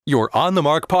Your On the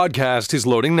Mark podcast is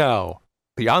loading now.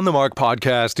 The On the Mark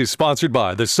podcast is sponsored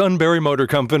by the Sunbury Motor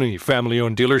Company,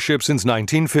 family-owned dealership since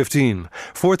 1915,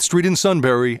 4th Street in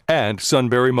Sunbury, and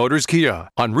Sunbury Motors Kia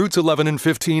on routes 11 and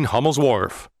 15 Hummel's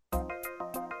Wharf.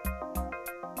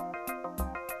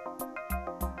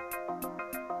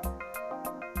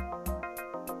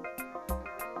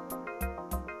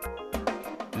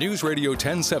 News Radio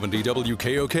 1070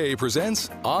 WKOK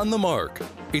presents On the Mark.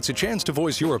 It's a chance to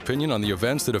voice your opinion on the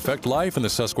events that affect life in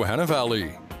the Susquehanna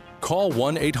Valley. Call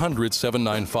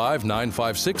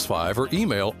 1-800-795-9565 or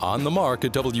email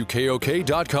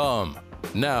onthemark@wkok.com.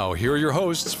 Now, here are your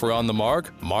hosts for On the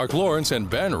Mark, Mark Lawrence and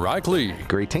Ben Reichley.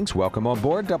 Greetings. Welcome on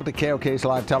board WKOK's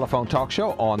live telephone talk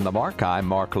show, On the Mark. I'm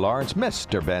Mark Lawrence.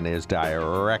 Mr. Ben is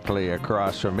directly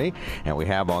across from me. And we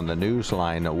have on the news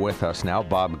line with us now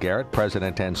Bob Garrett,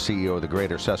 President and CEO of the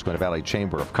Greater Susquehanna Valley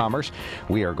Chamber of Commerce.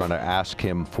 We are going to ask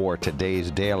him for today's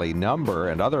daily number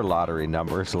and other lottery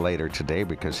numbers later today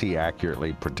because he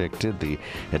accurately predicted the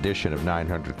addition of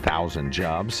 900,000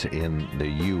 jobs in the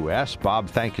U.S. Bob,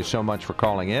 thank you so much for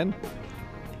calling in.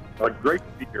 Great to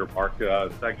be here, Mark.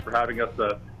 Thanks for having us.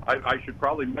 I should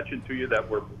probably mention to you that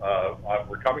we're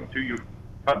coming to you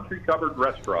Country Covered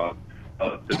Restaurant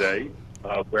today,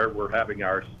 where we're having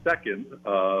our second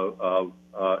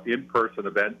in-person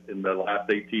event in the last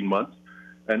 18 months.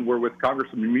 And we're with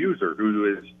Congressman Meuser,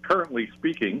 who is currently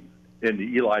speaking in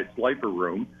the Eli Slifer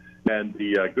Room. And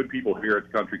the good people here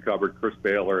at Country Covered, Chris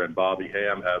Baylor and Bobby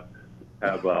Ham, have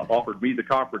offered me the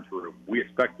conference room. We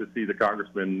expect to see the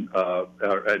congressman,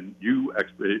 and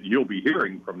you'll be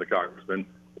hearing from the congressman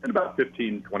in about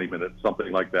 15, 20 minutes,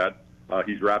 something like that.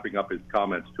 He's wrapping up his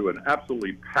comments to an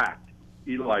absolutely packed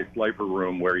Eli Slifer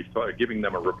Room where he's giving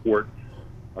them a report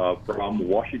from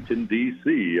Washington,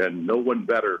 D.C., and no one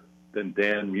better than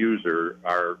Dan Meuser,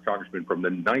 our congressman from the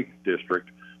 9th District.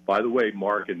 By the way,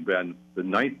 Mark and Ben, the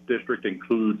 9th District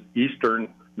includes eastern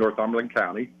Northumberland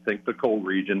County, think the coal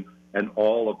region, and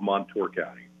all of Montour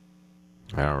County.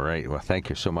 All right. Well, thank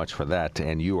you so much for that.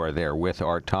 And you are there with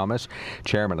Art Thomas,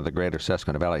 Chairman of the Greater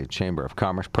Susquehanna Valley Chamber of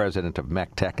Commerce, President of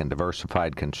MECTEC and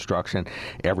Diversified Construction.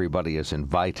 Everybody is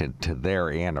invited to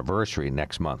their anniversary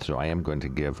next month, so I am going to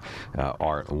give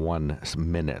Art 1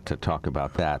 minute to talk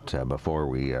about that before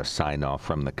we sign off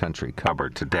from the Country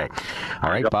Covered today. All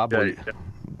right, Bob,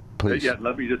 please. Yeah,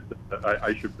 let me just,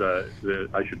 I should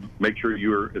make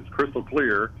sure it's crystal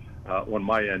clear on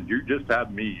my end. You just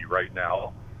have me right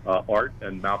now. Art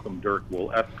and Malcolm Dirk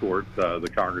will escort the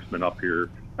congressman up here,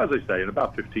 as I say, in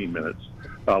about 15 minutes.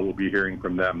 We'll be hearing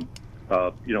from them.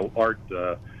 Art,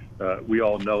 we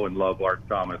all know and love Art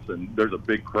Thomas, and there's a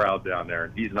big crowd down there,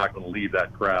 and he's not going to leave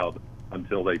that crowd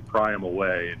until they pry him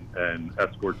away and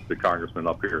escort the congressman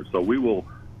up here. So we will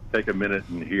take a minute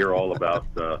and hear all about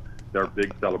their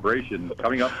big celebration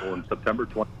coming up on September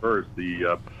 21st,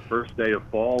 the first day of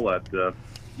fall at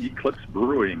Eclipse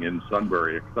Brewing in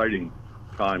Sunbury. Exciting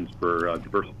times for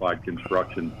Diversified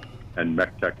Construction and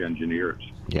MECTEC engineers.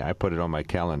 Yeah, I put it on my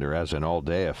calendar as an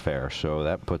all-day affair, so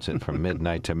that puts it from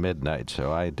midnight to midnight.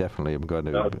 So I definitely am going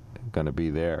to be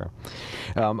there.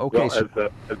 Okay. Well,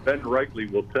 as Ben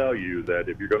Reichley will tell you, that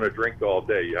if you're going to drink all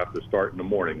day, you have to start in the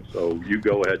morning. So you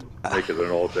go ahead and make it an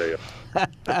all-day.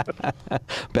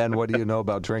 Ben, what do you know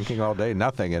about drinking all day?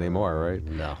 Nothing anymore, right?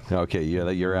 No. Okay,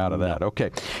 you're out of that.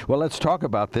 Okay. Well, let's talk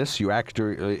about this. You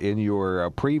actually, in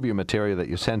your preview material that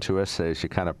you sent to us, as you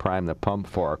kind of prime the pump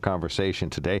for our conversation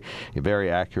today, you very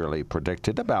accurately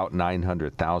predicted about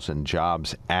 900,000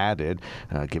 jobs added.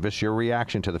 Give us your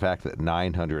reaction to the fact that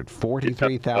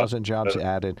 943,000 jobs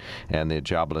added and the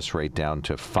jobless rate down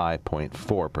to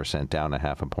 5.4%, down a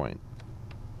half a point.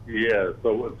 Yeah,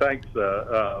 so thanks.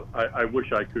 I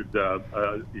wish I could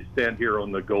stand here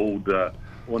on the gold,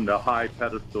 on the high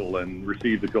pedestal and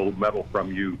receive the gold medal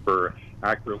from you for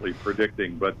accurately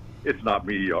predicting, but it's not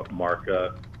me, Mark.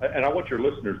 And I want your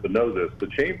listeners to know this. The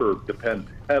Chamber depends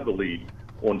heavily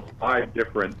on 5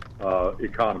 different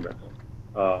economists.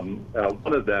 One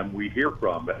of them we hear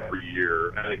from every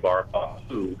year, Anibar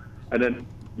Basu, and then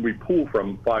we pull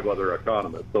from 5 other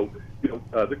economists. So,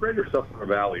 the Greater Susquehanna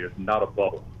Valley is not a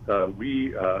bubble.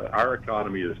 Our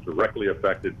economy is directly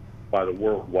affected by the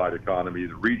worldwide economy,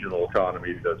 the regional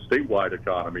economy, the statewide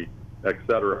economy, et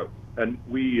cetera. And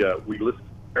we listen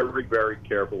very, very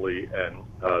carefully and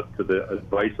to the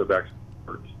advice of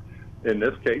experts. In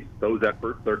this case, those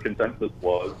experts, their consensus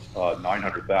was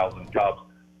 900,000 jobs.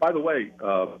 By the way,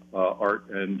 Art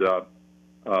and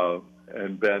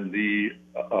Ben, the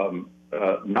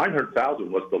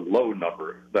 900,000 was the low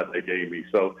number that they gave me.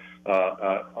 So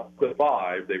of the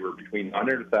 5, they were between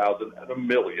 900,000 and 1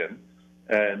 million,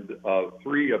 and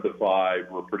 3 of the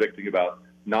 5 were predicting about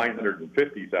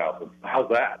 950,000. How's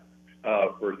that?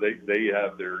 For they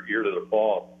have their ear to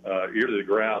the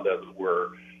ground, as it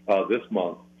were, this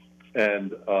month.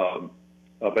 And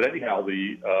but anyhow,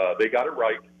 they got it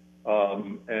right.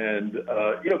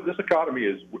 This economy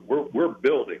is we're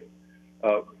building.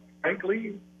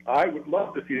 Frankly, I would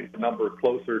love to see the number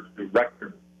closer to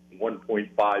record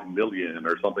 1.5 million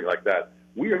or something like that.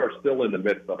 We are still in the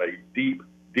midst of a deep,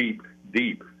 deep,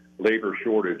 deep labor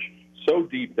shortage, so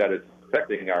deep that it's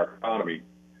affecting our economy.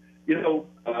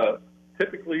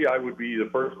 Typically I would be the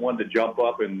first one to jump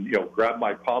up and, grab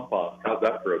my pom-poms. How's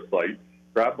that for a sight?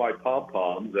 Grab my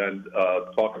pom-poms and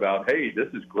talk about, hey, this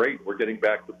is great. We're getting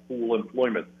back to full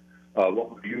employment.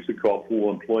 What we used to call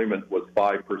full employment was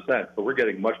 5%. So we're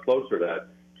getting much closer to that.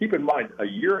 Keep in mind, a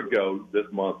year ago this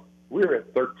month, we were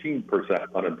at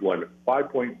 13% unemployment,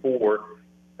 5.4.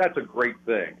 That's a great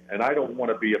thing. And I don't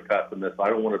want to be a pessimist. I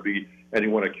don't want to be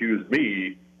anyone accuse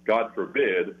me, God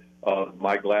forbid,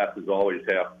 my glass is always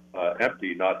half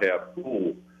empty, not half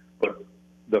full. But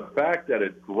the fact that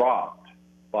it dropped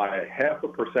by a half a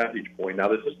percentage point, now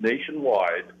this is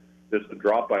nationwide, this is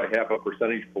dropped by a half a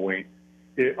percentage point,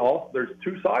 there's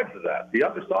two sides to that. The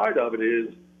other side of it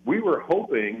is we were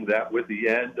hoping that with the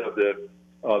end of the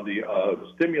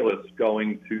stimulus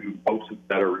going to folks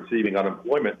that are receiving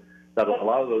unemployment, that a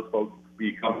lot of those folks will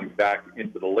be coming back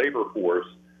into the labor force.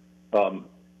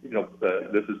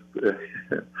 This is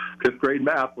fifth grade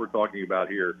math we're talking about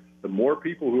here. The more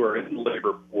people who are in the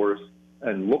labor force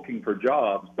and looking for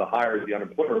jobs, the higher the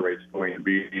unemployment rate is going to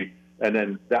be, and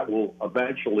then that will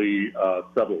eventually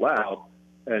settle out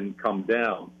and come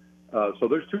down. So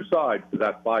there's two sides to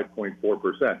that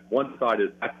 5.4%. One side is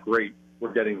that's great,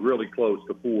 we're getting really close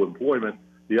to full employment.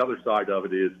 The other side of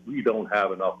it is we don't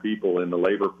have enough people in the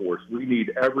labor force. We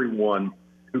need everyone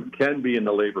who can be in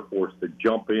the labor force to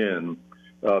jump in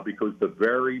because the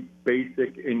very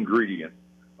basic ingredient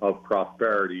of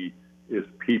prosperity is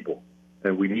people.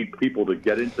 And we need people to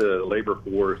get into the labor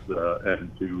force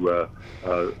and to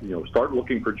start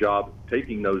looking for jobs,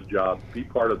 taking those jobs, be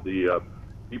part of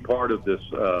this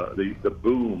the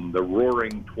boom, the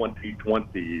roaring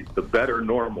 2020, the better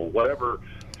normal, whatever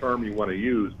term you want to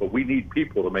use. But we need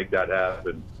people to make that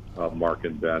happen, Mark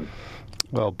and Ben.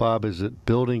 Well, Bob, is it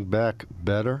building back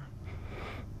better?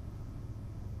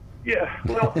 Yeah,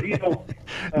 well,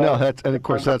 no, that's, and of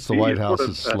course that's the White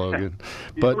House's slogan.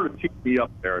 But sort of teed me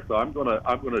up there, so I'm gonna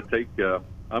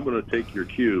take your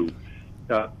cue.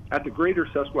 At the Greater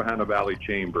Susquehanna Valley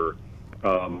Chamber,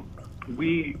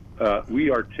 we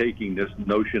are taking this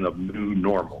notion of new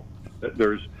normal.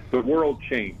 The world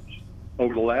changed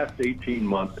over the last 18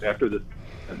 months after this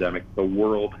pandemic. The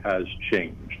world has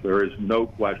changed. There is no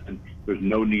question. There's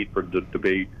no need for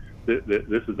debate.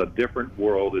 This is a different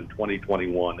world in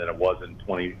 2021 than it was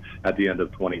at the end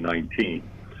of 2019.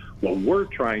 What we're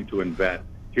trying to invent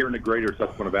here in the Greater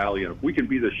Susquehanna Valley, and if we can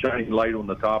be the shining light on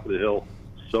the top of the hill,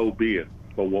 so be it.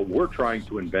 But what we're trying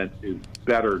to invent is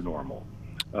better normal.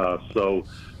 So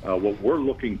what we're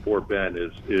looking for, Ben,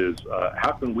 is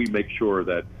how can we make sure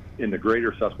that in the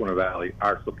Greater Susquehanna Valley,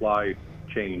 our supply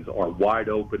chains are wide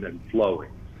open and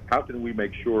flowing? How can we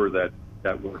make sure that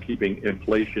we're keeping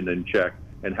inflation in check?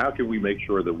 And how can we make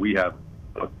sure that we have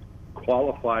a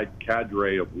qualified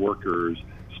cadre of workers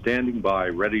standing by,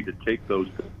 ready to take to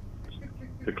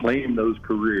claim those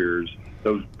careers,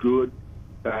 those good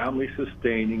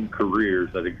family-sustaining careers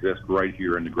that exist right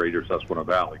here in the Greater Susquehanna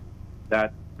Valley?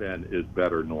 That, Ben, is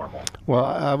better normal. Well,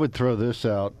 I would throw this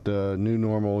out. New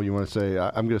normal, you want to say,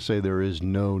 I'm going to say there is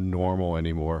no normal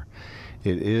anymore.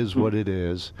 It is what it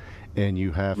is, and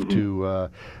you have to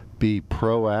be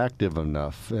proactive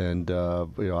enough. And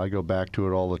I go back to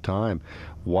it all the time.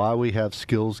 Why we have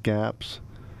skills gaps,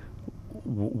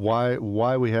 why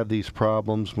we have these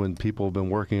problems when people have been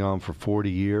working on for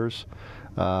 40 years.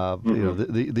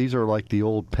 These are like the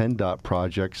old PennDOT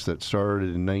projects that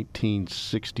started in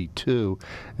 1962,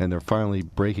 and they're finally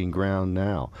breaking ground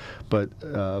now. But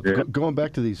going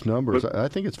back to these numbers, I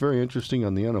think it's very interesting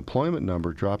on the unemployment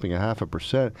number dropping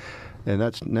 0.5%, and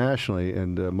that's nationally.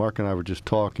 And Mark and I were just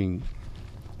talking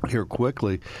here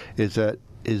quickly. Is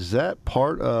that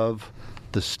part of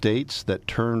the states that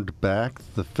turned back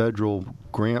the federal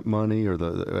grant money, or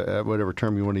the whatever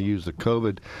term you want to use, the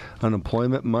COVID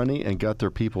unemployment money, and got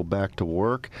their people back to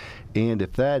work? And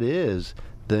if that is,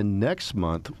 then next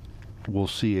month we'll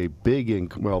see a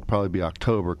big well, probably be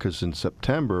October, because in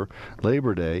September,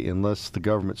 Labor Day, unless the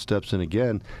government steps in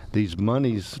again, these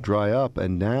monies dry up.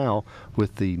 And now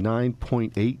with the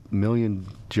 9.8 million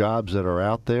jobs that are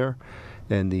out there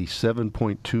and the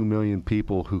 7.2 million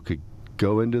people who could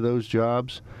go into those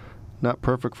jobs, not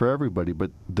perfect for everybody,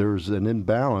 but there's an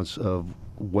imbalance of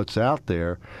what's out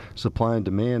there, supply and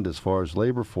demand as far as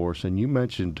labor force. And you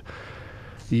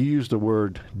used the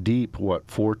word deep,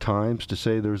 4 times to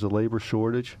say there's a labor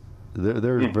shortage?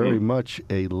 There's very much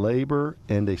a labor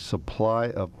and a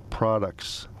supply of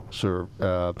products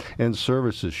and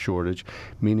services shortage,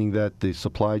 meaning that the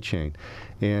supply chain.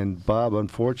 And Bob,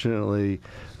 unfortunately,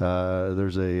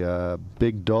 there's a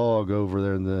big dog over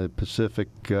there in the Pacific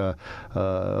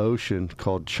Ocean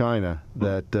called China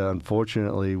that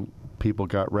unfortunately people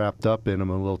got wrapped up in them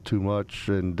a little too much,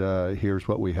 and here's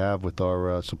what we have with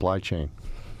our supply chain.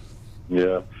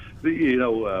 Yeah.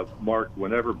 Mark,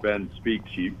 whenever Ben speaks,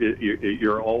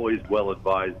 you're always well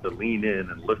advised to lean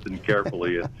in and listen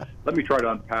carefully. And let me try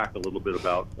to unpack a little bit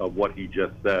about what he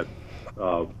just said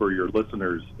for your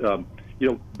listeners.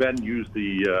 Ben used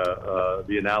the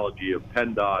analogy of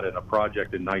PennDOT and a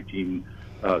project in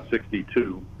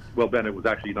 1962. Well, Ben, it was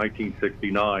actually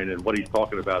 1969, and what he's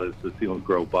talking about is the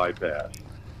Selinsgrove bypass.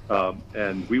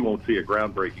 And we won't see a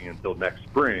groundbreaking until next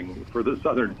spring for the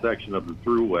southern section of the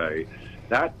thruway.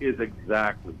 That is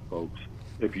exactly, folks.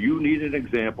 If you need an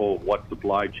example of what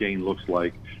supply chain looks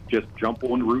like, just jump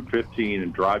on Route 15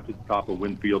 and drive to the top of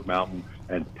Winfield Mountain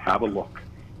and have a look.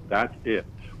 That's it.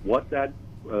 What the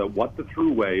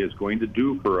thruway is going to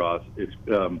do for us is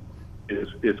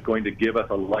going to give us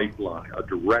a lifeline, a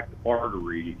direct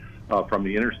artery from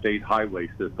the interstate highway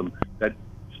system that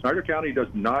Snyder County does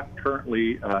not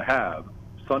currently have.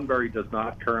 Sunbury does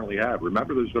not currently have.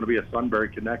 Remember, there's going to be a Sunbury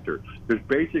connector. There's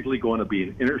basically going to be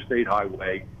an interstate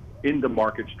highway into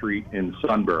Market Street in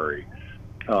Sunbury,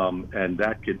 and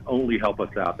that can only help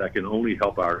us out. That can only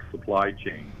help our supply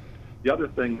chain. The other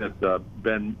thing that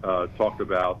Ben talked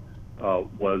about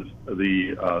was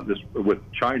this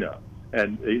with China.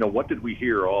 And, what did we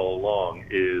hear all along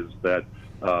is that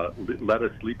let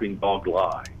a sleeping dog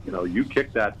lie. You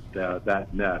kick that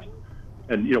nest.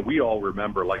 And, we all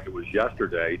remember, like it was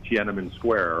yesterday, Tiananmen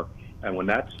Square. And when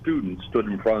that student stood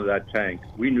in front of that tank,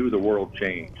 we knew the world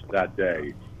changed that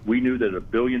day. We knew that 1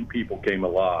 billion people came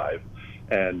alive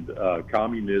and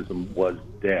communism was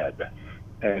dead.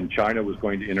 And China was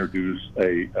going to introduce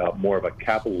a more of a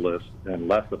capitalist and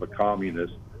less of a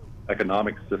communist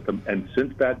economic system. And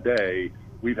since that day,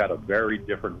 we've had a very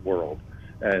different world.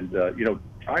 And,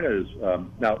 China is,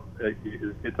 now,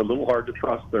 it's a little hard to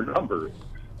trust their numbers.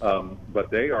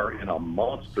 But they are in a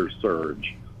monster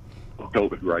surge of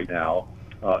COVID right now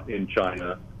in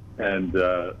China. And,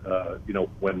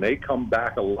 when they come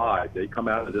back alive, they come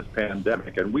out of this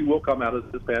pandemic, and we will come out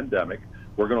of this pandemic.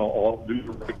 We're going to all do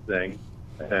the right thing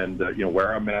and,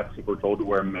 wear a mask if we're told to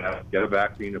wear a mask, get a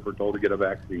vaccine if we're told to get a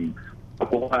vaccine.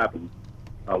 What will happen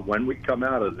when we come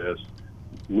out of this?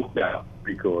 Look out,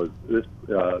 because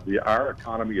our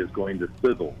economy is going to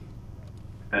sizzle.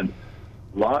 And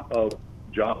a lot of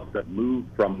jobs that move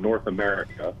from North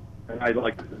America, and I'd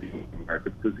like to say North America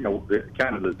because,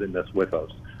 Canada's in this with us.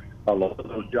 A lot of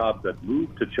those jobs that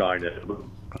move to China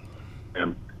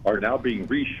are now being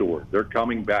reshored. They're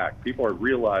coming back. People are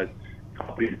realizing,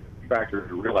 companies,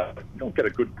 manufacturers realize you don't get a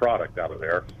good product out of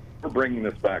there. We're bringing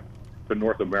this back to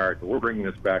North America. We're bringing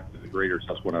this back to the greater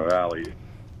Susquehanna Valley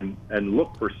and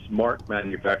look for smart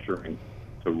manufacturing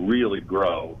to really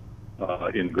grow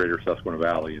in greater Susquehanna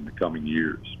Valley in the coming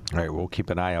years. All right, we'll keep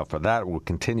an eye out for that. We'll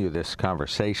continue this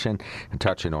conversation and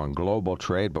touching on global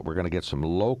trade, but we're going to get some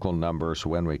local numbers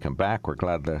when we come back. We're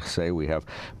glad to say we have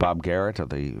Bob Garrett of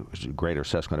the Greater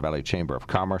Susquehanna Valley Chamber of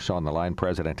Commerce on the line,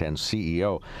 President and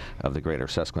CEO of the Greater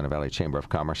Susquehanna Valley Chamber of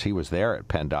Commerce. He was there at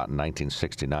PennDOT in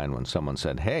 1969 when someone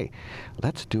said, hey,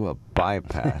 let's do a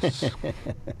bypass.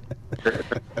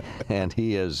 And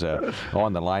he is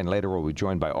on the line later. We'll be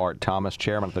joined by Art Thomas,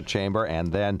 Chairman of the Chamber,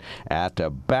 and then at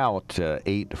about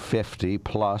 8:50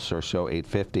 plus or so,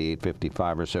 8:50,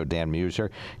 8:55 or so, Dan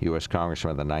Muser, U.S.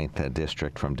 Congressman of the 9th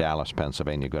District from Dallas,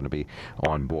 Pennsylvania, going to be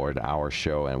on board our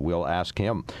show. And we'll ask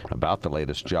him about the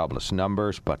latest jobless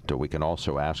numbers, but we can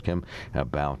also ask him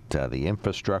about the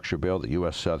infrastructure bill, the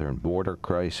U.S. southern border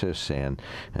crisis, and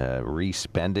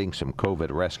re-spending some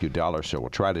COVID rescue dollars. So we'll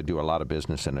try to do a lot of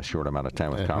business in a short amount of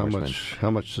time with Congressman.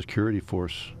 How much security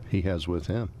force he has with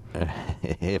him?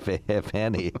 If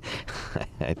any.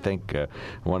 I think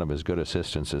one of his good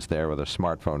assistants is there with a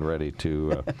smartphone ready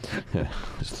to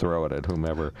just throw it at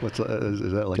whomever.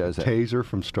 Is that like a taser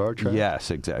from Star Trek?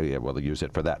 Yes, exactly. Yeah, we'll use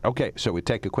it for that. Okay, so we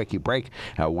take a quickie break.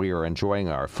 We are enjoying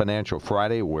our Financial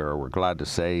Friday, where we're glad to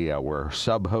say we're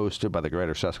sub-hosted by the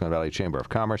Greater Susquehanna Valley Chamber of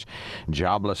Commerce.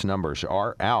 Jobless numbers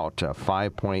are out.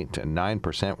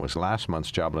 5.9% was last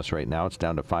month's jobless rate. Now it's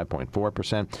down to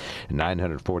 5.4%.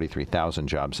 943,000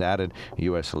 jobs added.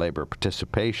 U.S. labor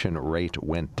participation rate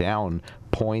went down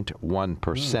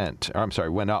 0.1%. I'm sorry,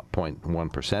 went up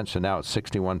 0.1%. So now it's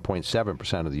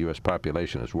 61.7% of the U.S.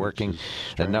 population is working.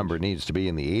 That number needs to be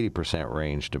in the 80%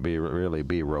 range to really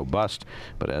be robust.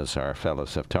 But as our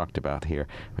fellows have talked about here,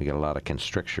 we get a lot of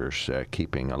constrictures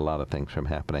keeping a lot of things from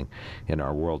happening in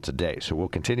our world today. So we'll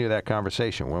continue that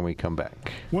conversation when we come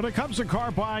back. When it comes to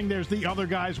car buying, there's the other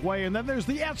guy's way, and then there's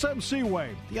the SMC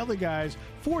way. The other guys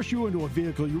force you into a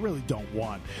vehicle you really don't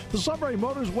want. The Sunbury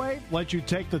Motors way lets you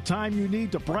take the time you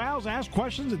need to browse, ask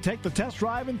questions, and take the test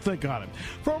drive and think on it.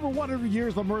 For over 100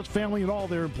 years, the Mertz family and all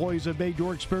their employees have made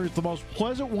your experience the most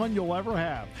pleasant one you'll ever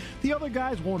have. The other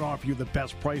guys won't offer you the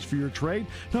best price for your trade,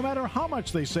 no matter how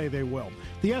much they say they will.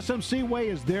 The SMC way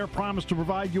is their promise to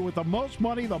provide you with the most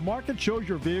money the market shows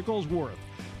your vehicle is worth.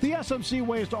 The SMC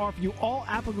way is to offer you all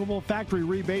applicable factory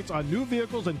rebates on new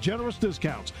vehicles and generous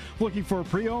discounts. Looking for a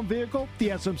pre-owned vehicle? The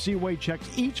SMC way checks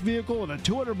each vehicle in a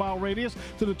 200-mile radius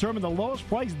to determine the lowest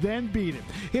price, then beat it.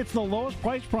 It's the lowest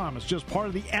price promise, just part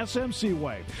of the SMC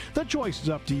way. The choice is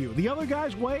up to you, the other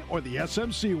guy's way or the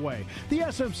SMC way. The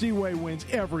SMC way wins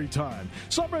every time.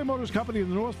 Sunbury Motors Company in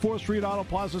the North 4th Street Auto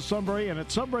Plaza, Sunbury, and at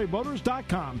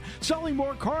sunburymotors.com. Selling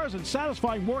more cars and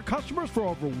satisfying more customers for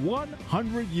over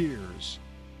 100 years.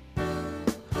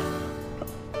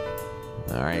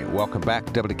 All right, welcome back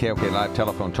to WKOK Live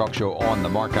Telephone Talk Show on the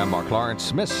Mark. I'm Mark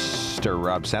Lawrence. Mr.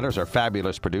 Rob Sanders, our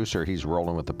fabulous producer, he's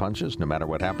rolling with the punches no matter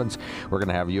what happens. We're going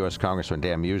to have U.S. Congressman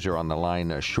Dan Meuser on the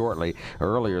line shortly.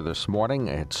 Earlier this morning,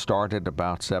 it started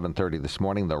about 7:30 this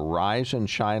morning, the Rise and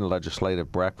Shine Legislative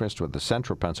Breakfast with the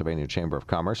Central Pennsylvania Chamber of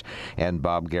Commerce and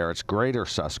Bob Garrett's Greater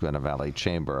Susquehanna Valley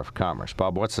Chamber of Commerce.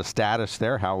 Bob, what's the status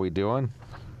there? How are we doing?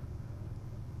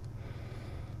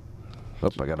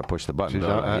 Oops, I got to push the button.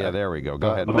 Yeah, there we go. Go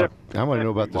ahead, Bob. I want to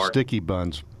know about the sticky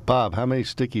buns. Bob, how many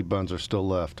sticky buns are still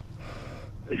left?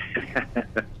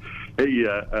 Hey,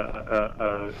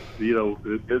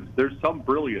 there's some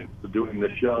brilliance to doing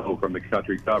this show from the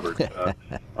Country Covered.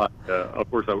 Of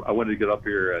course, I wanted to get up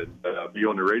here and be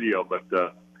on the radio,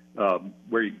 but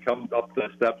where you come up the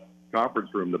steps conference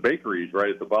room, the bakery's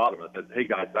right at the bottom. I said, hey,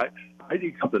 guys, I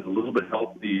need something a little bit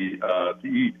healthy to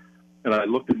eat. And I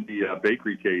looked in the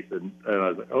bakery case, and I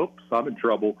was like, oops, I'm in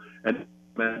trouble. And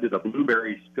I did a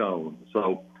blueberry scone.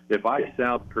 So if I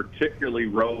sound particularly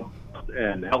robust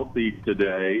and healthy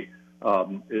today,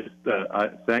 I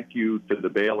thank you to the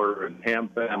Baylor and Ham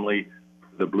family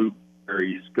for the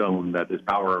blueberry scone that is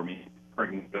powering me.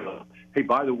 Hey,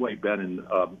 by the way, Ben and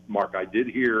Mark, I did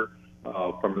hear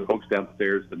from the folks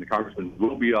downstairs, and the congressman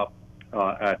will be up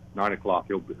at 9 o'clock.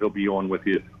 He'll be on with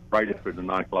you right after the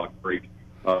 9 o'clock break.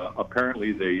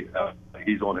 Apparently,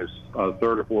 he's on his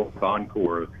third or fourth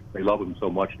encore. They love him so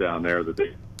much down there that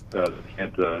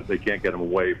they can't get him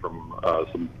away from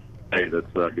some day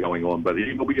that's going on. But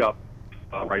he will be up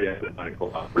right after the 9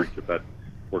 o'clock break if that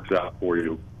works out for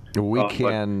you. We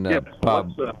can,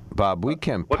 Bob. We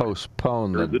can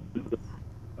postpone the.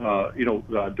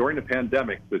 During the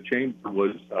pandemic, the chamber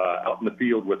was out in the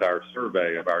field with our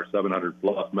survey of our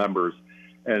 700-plus members.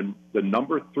 And the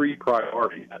number 3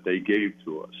 priority that they gave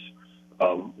to us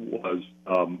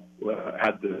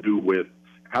had to do with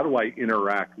how do I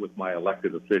interact with my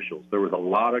elected officials. There was a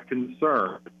lot of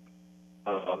concern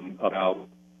about,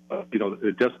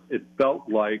 it felt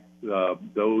like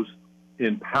those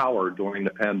in power during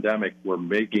the pandemic were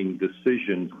making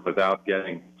decisions without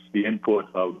getting the input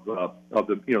of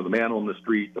the man on the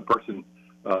street, the person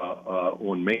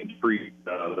on Main Street,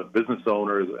 the business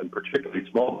owners, and particularly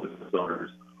small business owners.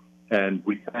 And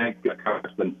we thank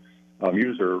Congressman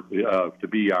Meuser to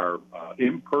be our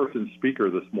in-person speaker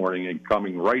this morning and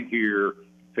coming right here,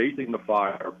 facing the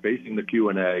fire, facing the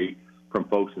Q&A from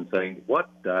folks and saying, what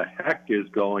the heck is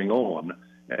going on?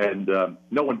 And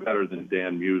no one better than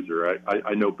Dan Meuser.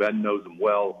 I know Ben knows him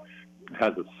well,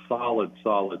 has a solid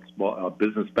small,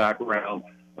 business background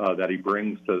that he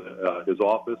brings to his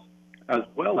office, as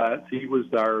well as he was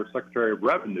our Secretary of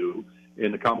Revenue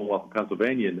in the Commonwealth of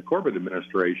Pennsylvania in the Corbett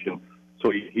administration.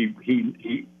 So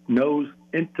he knows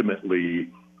intimately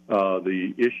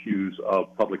the issues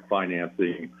of public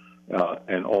financing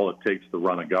and all it takes to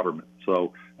run a government.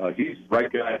 So he's the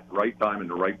right guy at the right time in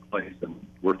the right place, and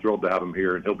we're thrilled to have him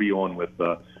here. And he'll be on with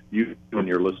you and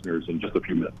your listeners in just a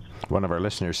few minutes. One of our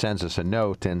listeners sends us a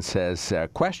note and says,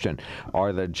 question,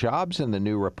 are the jobs in the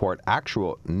new report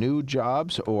actual new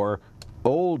jobs or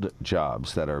old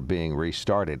jobs that are being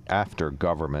restarted after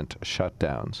government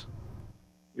shutdowns?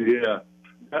 Yeah,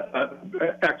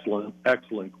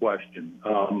 excellent question.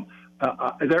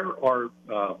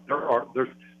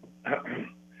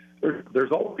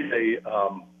 There's always a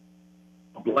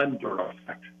blender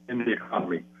effect in the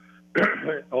economy.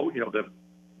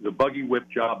 the buggy whip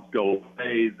jobs go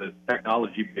away, the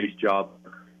technology-based jobs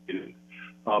are created.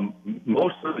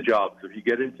 Most of the jobs, if you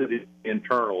get into the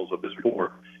internals of this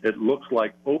report, it looks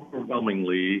like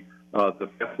overwhelmingly the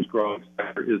fastest-growing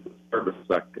sector is the service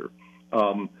sector.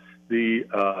 And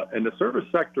the service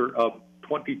sector of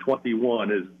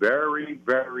 2021 is very,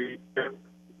 very different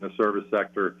than the service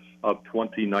sector of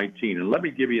 2019. And let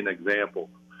me give you an example.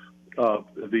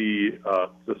 The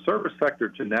service sector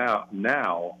to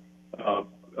now,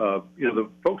 the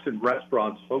folks in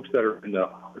restaurants, folks that are in the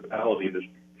hospitality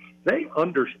industry, they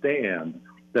understand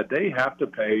that they have to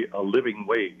pay a living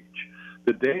wage.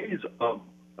 The days of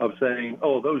saying,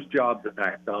 oh, those jobs at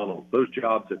McDonald's, those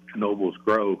jobs at Knoebels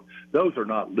Grove, those are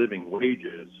not living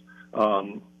wages.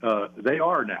 They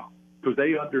are now, because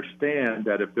they understand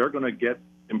that if they're going to get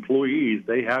employees,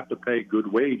 they have to pay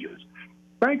good wages.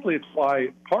 Frankly, it's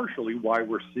partially why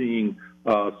we're seeing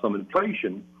some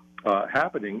inflation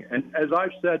happening. And as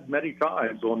I've said many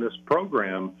times on this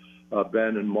program,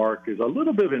 Ben and Mark, is a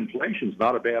little bit of inflation is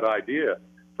not a bad idea.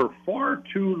 For far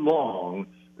too long,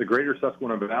 the greater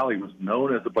Susquehanna Valley was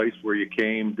known as a place where you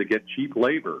came to get cheap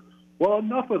labor. Well,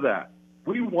 enough of that.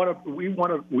 We're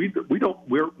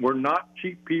not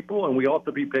cheap people, and we ought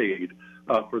to be paid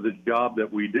for the job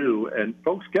that we do, and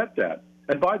folks get that.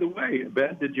 And by the way,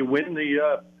 Ben, did you win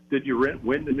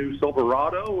win the new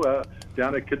Silverado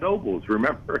down at Knoebels?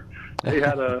 Remember, they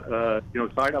had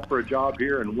sign up for a job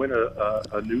here and win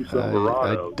a new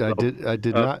Silverado. I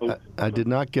did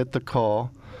not get the call.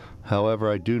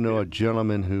 However, I do know a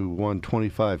gentleman who won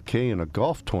 $25K in a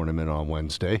golf tournament on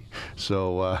Wednesday.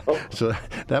 So so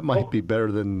that might be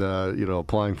better than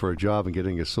applying for a job and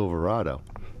getting a Silverado.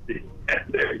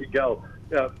 There you go.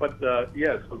 The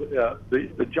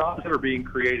jobs that are being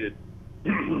created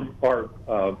are.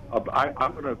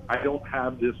 I don't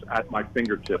have this at my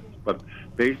fingertips, but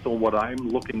based on what I'm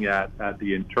looking at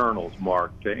the internals,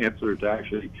 Mark, to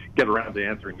actually get around to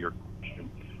answering your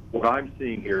question, what I'm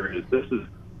seeing here is this is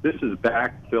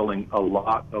backfilling a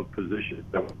lot of positions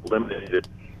that were eliminated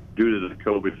due to the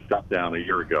COVID shutdown a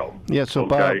year ago. Yeah. So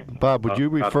okay? Bob, would you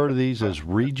refer to these as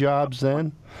rejobs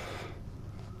then?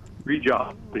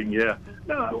 Rejobbing, yeah.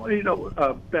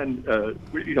 No, Ben,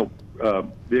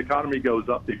 the economy goes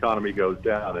up, the economy goes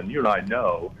down, and you and I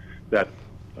know that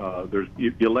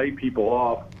you lay people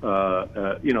off.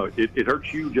 It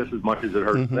hurts you just as much as it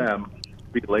hurts them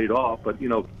to be laid off. But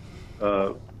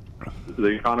the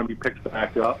economy picks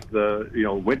back up.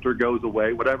 Winter goes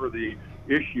away. Whatever the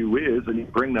issue is, and you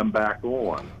bring them back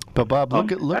on. But Bob,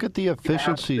 look at the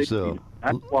efficiencies, though.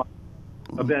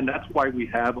 Ben, that's why we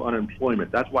have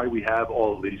unemployment. That's why we have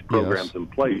all of these programs in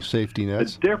place. Safety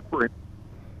nets.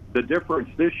 The difference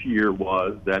this year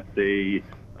was that the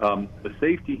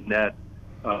safety net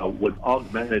was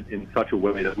augmented in such a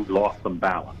way that we lost some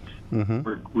balance.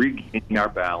 We're regaining our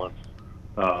balance,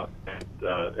 and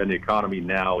the economy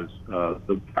now is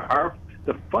the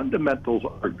fundamentals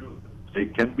are good. They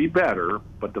can be better,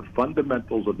 but the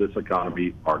fundamentals of this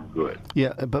economy are good.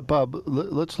 Yeah, but Bob,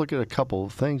 let's look at a couple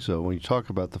of things, though, when you talk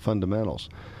about the fundamentals.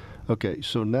 Okay,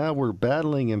 so now we're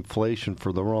battling inflation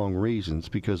for the wrong reasons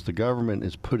because the government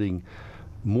is putting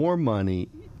more money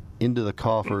into the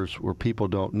coffers where people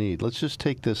don't need. Let's just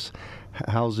take this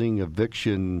housing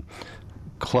eviction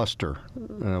cluster,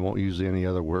 and I won't use any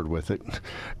other word with it,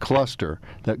 cluster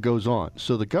that goes on.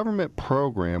 So the government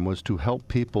program was to help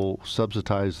people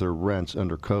subsidize their rents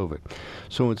under COVID.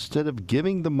 So instead of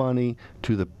giving the money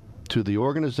to the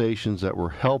organizations that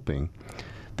were helping,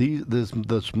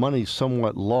 this money's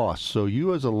somewhat lost. So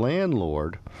you as a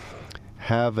landlord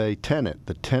have a tenant.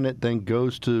 The tenant then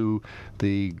goes to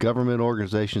the government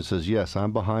organization and says, yes,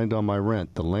 I'm behind on my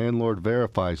rent. The landlord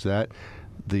verifies that.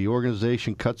 The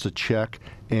organization cuts a check,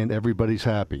 and everybody's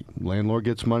happy. Landlord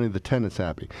gets money, the tenant's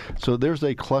happy. So there's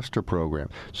a cluster program.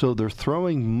 So they're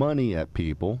throwing money at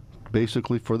people,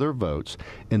 basically for their votes,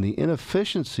 and the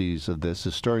inefficiencies of this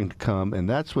is starting to come, and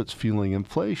that's what's fueling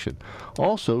inflation.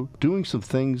 Also, doing some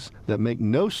things that make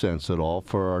no sense at all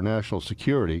for our national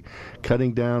security,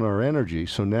 cutting down our energy.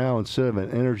 So now, instead of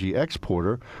an energy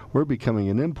exporter, we're becoming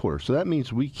an importer. So that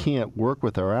means we can't work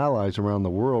with our allies around the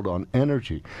world on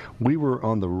energy. We were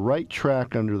on the right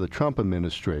track under the Trump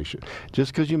administration.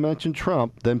 Just because you mentioned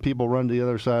Trump, then people run to the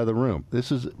other side of the room.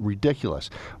 This is ridiculous.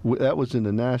 That was in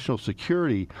the national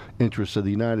security interests of the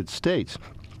United States.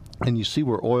 And you see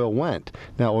where oil went.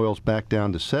 Now oil's back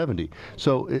down to 70.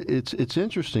 So it's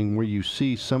interesting where you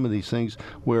see some of these things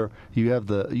where you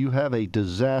have a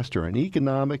disaster, an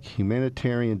economic,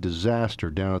 humanitarian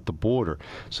disaster down at the border.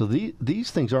 So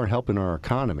these things aren't helping our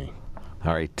economy.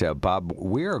 All right, Bob,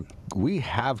 we're we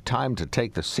have time to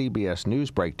take the CBS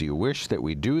News break. Do you wish that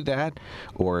we do that,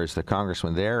 or is the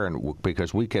congressman there? And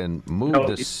because we can move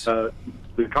this.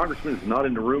 The congressman is not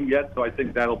in the room yet, so I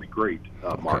think that'll be great,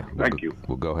 Mark. Okay. Thank you.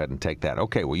 We'll go ahead and take that.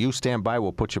 Okay, well, you stand by.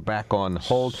 We'll put you back on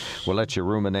hold. We'll let you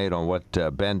ruminate on what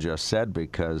Ben just said,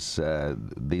 because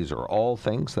these are all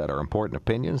things that are important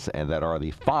opinions and that are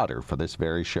the fodder for this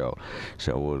very show.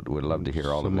 So we'd love to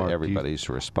hear all of everybody's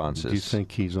responses. Do you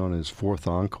think he's on his fourth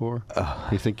encore?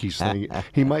 You think he's singing?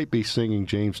 He might be singing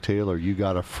James Taylor, "You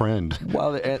Got a Friend."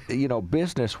 Well,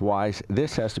 business-wise,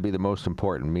 this has to be the most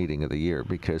important meeting of the year,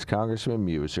 because Congressman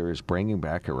Meuser is bringing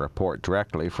back a report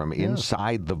directly from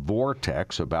inside the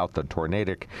vortex about the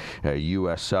tornadic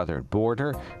U.S. southern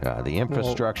border, the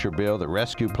infrastructure bill, the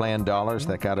rescue plan dollars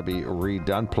that got to be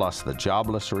redone, plus the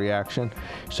jobless reaction.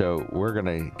 So we're going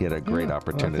to get a great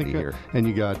opportunity here. And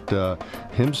you got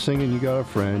him singing "You Got a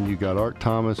Friend." You got Art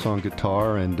Thomas on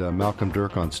guitar and Malcolm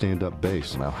Dirk on stand-up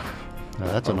bass. Well,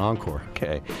 that's an encore.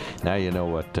 Okay. Now you know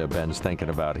what Ben's thinking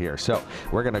about here. So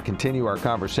we're going to continue our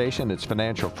conversation. It's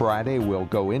Financial Friday. We'll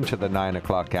go into the 9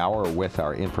 o'clock hour with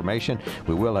our information.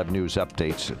 We will have news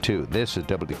updates, too. This is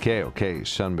WKOK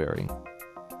Sunbury.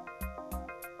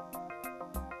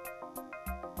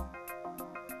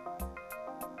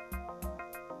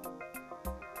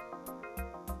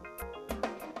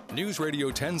 News Radio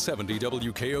 1070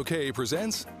 WKOK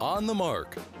presents On the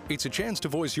Mark. It's a chance to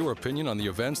voice your opinion on the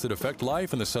events that affect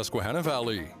life in the Susquehanna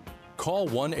Valley. Call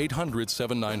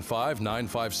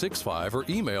 1-800-795-9565 or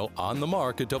email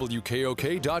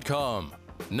onthemark@wkok.com.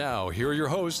 Now, here are your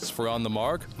hosts for On the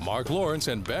Mark, Mark Lawrence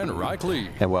and Ben Reichley.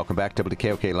 And welcome back to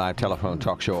WKOK Live Telephone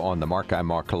Talk Show On the Mark. I'm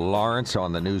Mark Lawrence.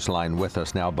 On the news line with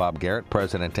us now, Bob Garrett,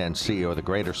 President and CEO of the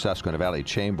Greater Susquehanna Valley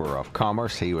Chamber of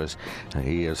Commerce. He is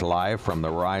live from the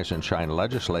Rise and Shine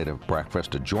Legislative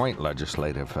Breakfast, a joint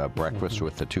legislative breakfast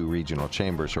with the two regional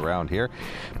chambers around here.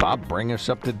 Bob, bring us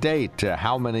up to date.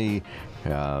 How many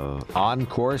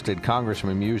encores did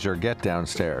Congressman Meuser get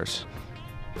downstairs?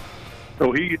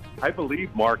 So I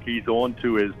believe, Mark, he's on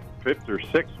to his fifth or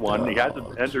sixth one. He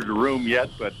hasn't entered the room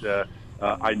yet, but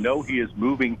I know he is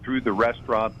moving through the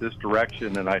restaurant this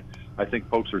direction, and I think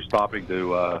folks are stopping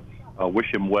to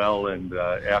wish him well and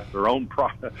ask their own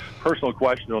personal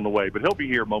question on the way. But he'll be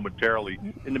here momentarily.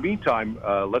 In the meantime,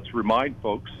 let's remind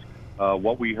folks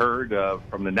what we heard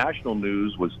from the national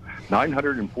news was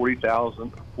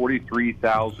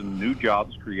 943,000 new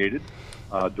jobs created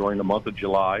during the month of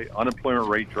July. Unemployment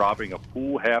rate dropping a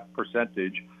full half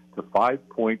percentage to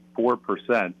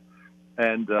 5.4%.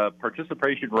 And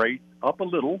participation rate up a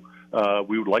little.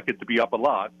 We would like it to be up a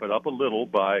lot, but up a little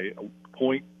by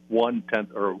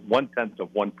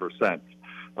 0.1%.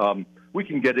 We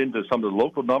can get into some of the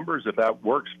local numbers if that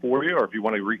works for you, or if you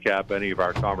want to recap any of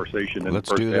our conversation in the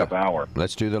first half hour.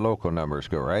 Let's do the local numbers.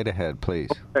 Go right ahead, please.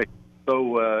 Okay.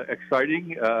 So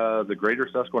exciting, the Greater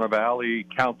Susquehanna Valley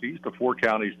counties, the four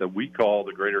counties that we call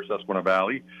the Greater Susquehanna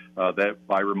Valley, that,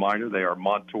 by reminder, they are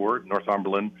Montour,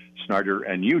 Northumberland, Snyder,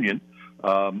 and Union,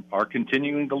 are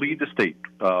continuing to lead the state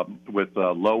with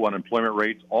low unemployment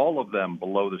rates, all of them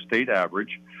below the state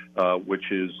average,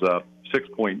 which is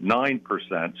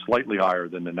 6.9%, slightly higher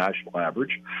than the national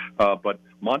average. But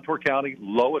Montour County,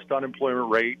 lowest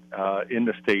unemployment rate in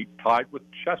the state, tied with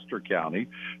Chester County.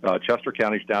 Chester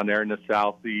County's down there in the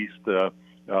southeast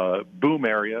boom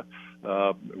area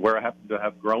where I happen to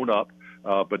have grown up.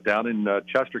 But down in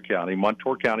Chester County,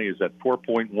 Montour County is at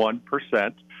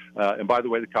 4.1%. And by the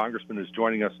way, the congressman is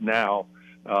joining us now.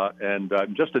 And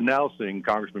I'm just announcing,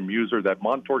 Congressman Meuser, that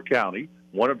Montour County,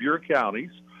 one of your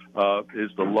counties, is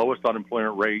the lowest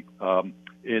unemployment rate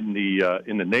in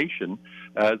the nation,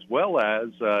 as well as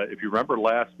if you remember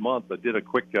last month, I did a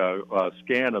quick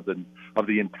scan of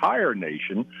the entire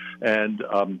nation, and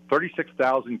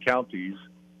 36,000 counties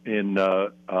in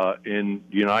the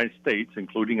United States,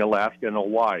 including Alaska and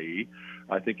Hawaii.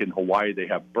 I think in Hawaii they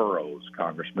have boroughs,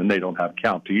 Congressman. They don't have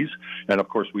counties. And, of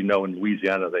course, we know in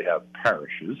Louisiana they have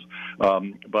parishes.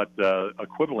 But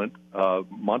equivalent,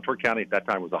 Montour County at that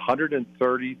time was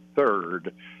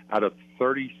 133rd out of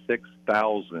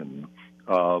 36,000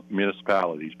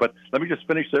 municipalities. But let me just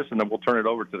finish this, and then we'll turn it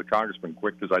over to the congressman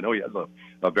quick, because I know he has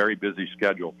a very busy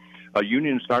schedule.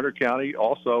 Union and Snyder County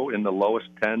also in the lowest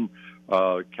 10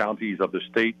 counties of the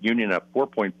state. Union at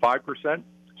 4.5%.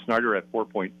 Snyder at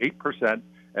 4.8%,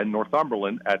 and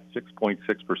Northumberland at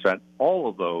 6.6%. All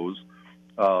of those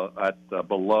at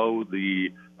below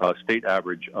the state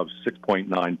average of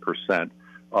 6.9%.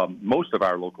 Most of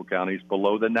our local counties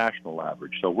below the national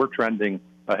average. So we're trending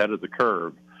ahead of the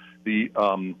curve.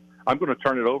 I'm going to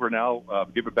turn it over now,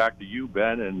 give it back to you,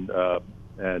 Ben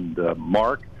and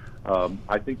Mark,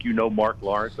 I think you know Mark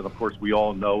Lawrence, and of course we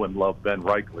all know and love Ben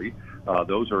Reichley.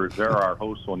 They're our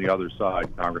hosts on the other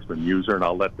side, Congressman Muser, and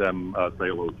I'll let them say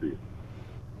hello to you.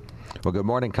 Well, good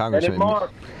morning, Congressman. And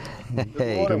Mark.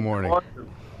 Hey, good morning.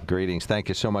 Greetings. Thank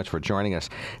you so much for joining us.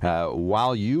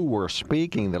 While you were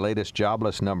speaking, the latest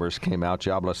jobless numbers came out.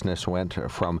 Joblessness went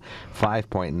from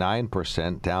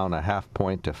 5.9% down a half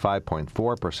point to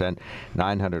 5.4%.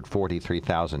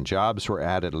 943,000 jobs were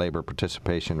added. Labor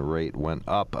participation rate went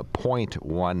up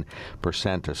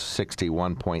 0.1% to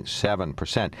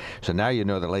 61.7%. So now you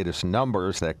know the latest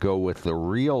numbers that go with the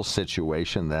real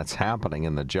situation that's happening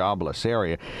in the jobless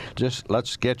area. Just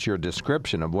let's get your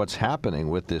description of what's happening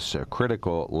with this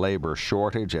critical labor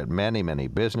shortage at many, many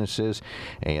businesses,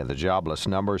 and the jobless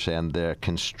numbers and the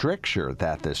constricture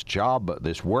that this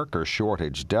worker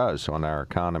shortage does on our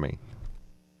economy.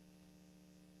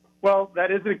 Well, that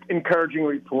is an encouraging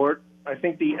report. I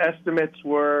think the estimates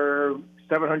were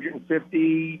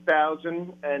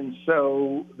 750,000, and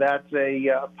so that's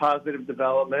a positive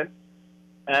development.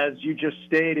 As you just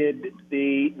stated,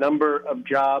 the number of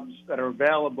jobs that are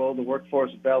available, the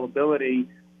workforce availability,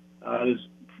 is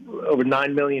over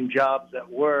 9 million jobs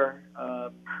that were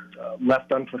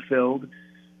left unfulfilled.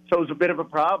 So it was a bit of a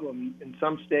problem in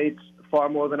some states, far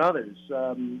more than others.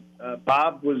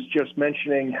 Bob was just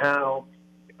mentioning how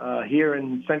here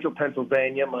in central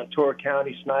Pennsylvania, Montour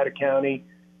County, Snyder County,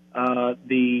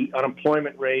 the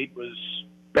unemployment rate was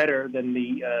better than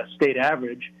the state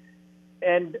average.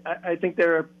 And I think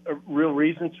there are real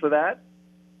reasons for that.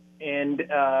 And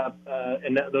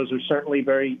those are certainly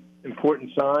very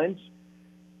important signs.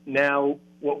 Now,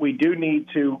 what we do need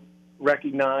to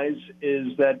recognize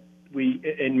is that we,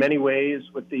 in many ways,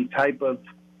 with the type of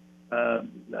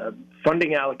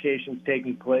funding allocations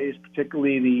taking place,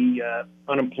 particularly the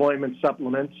unemployment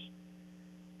supplements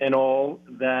and all,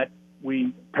 that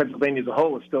Pennsylvania as a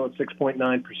whole is still at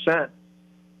 6.9%.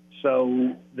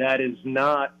 So that is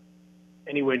not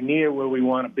anywhere near where we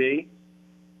want to be.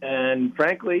 And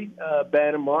frankly,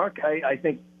 Ben and Mark, I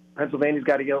think Pennsylvania's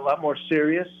got to get a lot more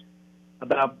serious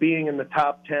about being in the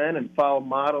top 10 and follow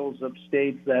models of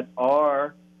states that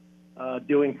are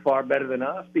doing far better than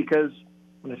us, because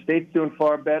when a state's doing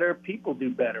far better, people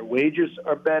do better. Wages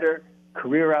are better,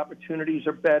 career opportunities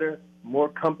are better, more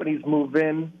companies move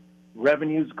in,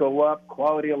 revenues go up,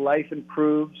 quality of life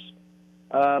improves.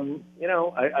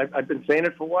 I've been saying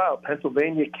it for a while.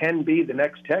 Pennsylvania can be the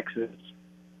next Texas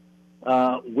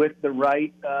with the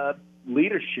right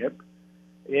leadership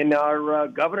in our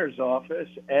governor's office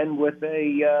and with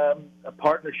a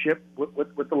partnership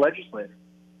with the legislature.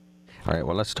 All right,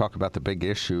 well, let's talk about the big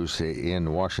issues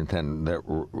in Washington that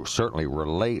certainly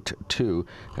relate to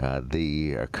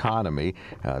the economy.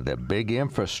 The big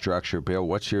infrastructure bill,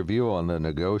 what's your view on the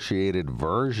negotiated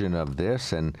version of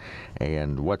this and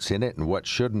what's in it and what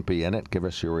shouldn't be in it? Give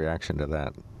us your reaction to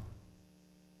that.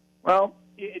 Well,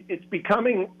 it's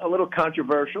becoming a little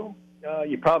controversial.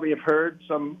 You probably have heard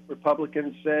some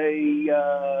Republicans say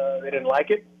they didn't like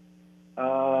it.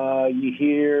 You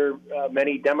hear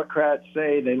many Democrats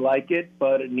say they like it,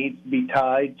 but it needs to be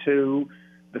tied to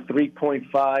the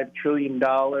 $3.5 trillion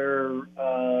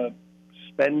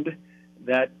spend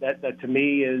that to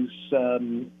me is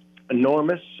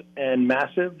enormous and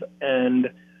massive and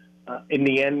in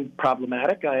the end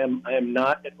problematic. I am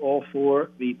not at all for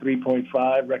the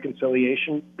 3.5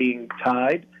 reconciliation being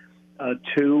tied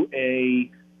to a,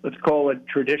 let's call it,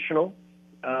 traditional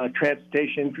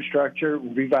transportation infrastructure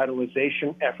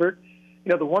revitalization effort.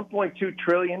 The $1.2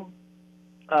 trillion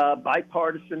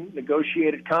bipartisan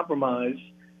negotiated compromise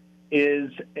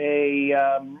is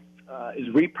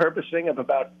repurposing of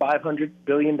about $500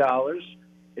 billion.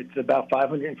 It's about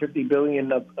 $550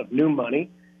 billion of new money,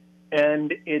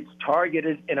 and it's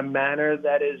targeted in a manner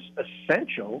that is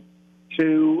essential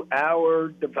to our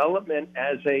development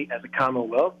as a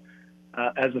Commonwealth,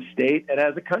 as a state, and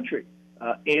as a country.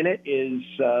 In it is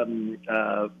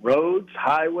roads,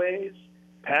 highways,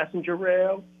 passenger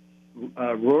rail,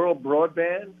 rural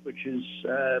broadband, which is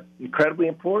incredibly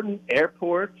important,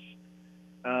 airports,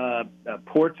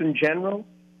 ports in general,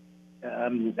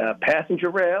 passenger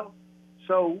rail.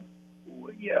 So,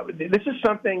 this is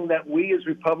something that we as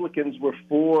Republicans were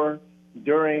for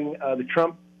during the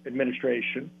Trump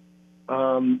administration.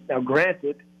 Now,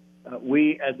 granted,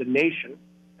 we as a nation,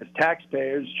 as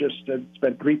taxpayers, just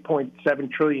spent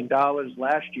 $3.7 trillion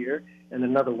last year and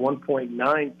another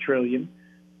 $1.9 trillion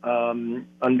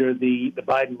under the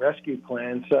Biden rescue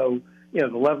plan. So, the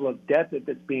level of debt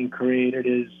that's being created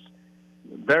is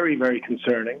very, very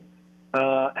concerning.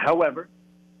 However,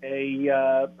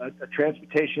 a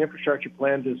transportation infrastructure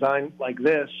plan designed like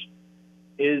this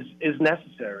is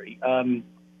necessary.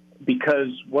 because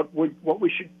what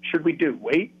should we do?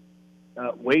 Wait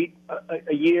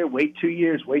a year, wait 2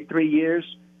 years, wait 3 years.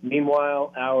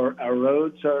 Meanwhile, our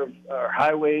roads, our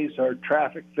highways are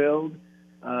traffic filled.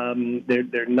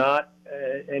 They're not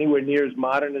anywhere near as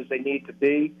modern as they need to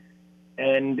be,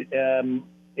 and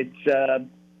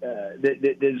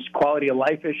there's quality of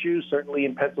life issues certainly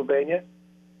in Pennsylvania,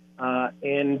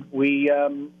 and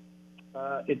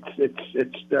it's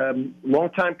long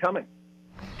time coming.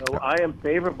 So I am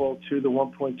favorable to the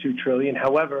 1.2 trillion.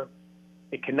 However,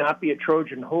 it cannot be a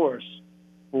Trojan horse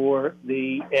for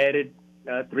the added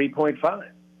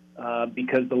 3.5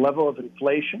 because the level of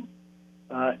inflation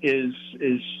is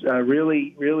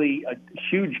really a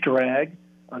huge drag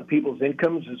on people's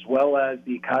incomes as well as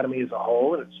the economy as a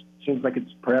whole. And it seems like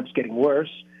it's perhaps getting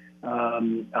worse.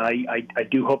 I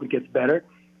do hope it gets better.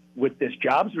 With this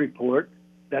jobs report,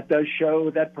 that does show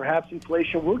that perhaps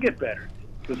inflation will get better.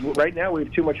 Because right now we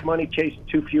have too much money chasing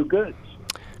too few goods.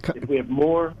 If we have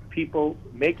more people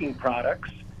making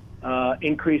products,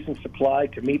 increasing supply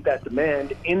to meet that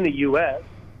demand in the U.S.,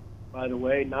 by the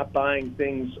way, not buying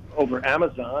things over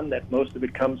Amazon, that most of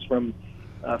it comes from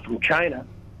China.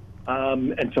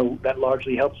 And so that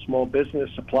largely helps small business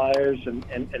suppliers and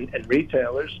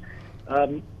retailers.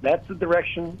 That's the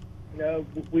direction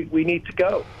we need to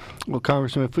go. Well,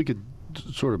 Congressman, if we could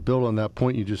sort of build on that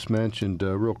point you just mentioned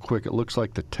real quick, it looks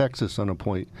like the Texas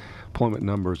unemployment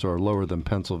numbers are lower than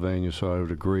Pennsylvania, so I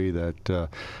would agree that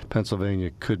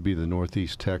Pennsylvania could be the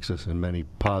Northeast Texas in many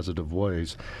positive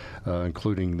ways,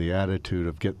 including the attitude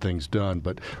of get things done.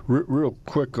 But real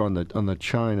quick on the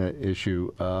China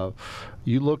issue,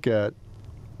 you look at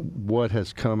what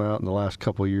has come out in the last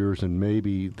couple of years, and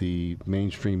maybe the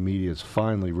mainstream media is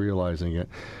finally realizing it.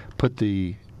 Put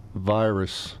the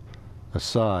virus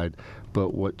aside,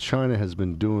 but what China has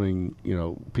been doing,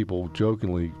 people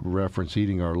jokingly reference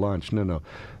eating our lunch. No,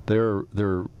 they're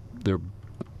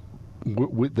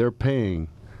paying.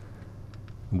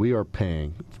 We are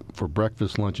paying for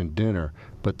breakfast, lunch, and dinner.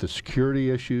 But the security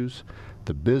issues,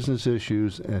 the business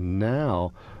issues, and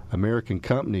now American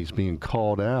companies being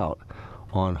called out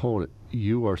on, hold it,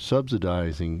 you are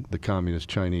subsidizing the communist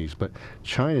Chinese. But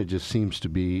China just seems to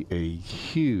be a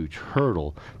huge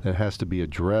hurdle that has to be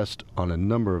addressed on a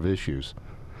number of issues.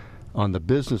 On the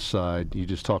business side, you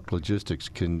just talked logistics.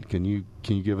 Can you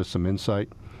give us some insight?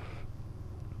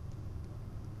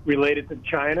 Related to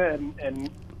China and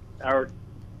our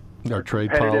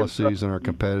trade policies and our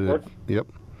competitive. Yep.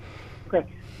 Okay.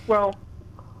 Well,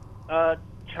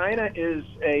 China is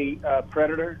a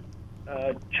predator.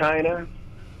 China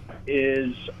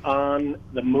is on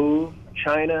the move.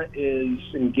 China is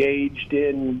engaged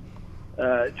in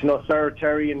it's an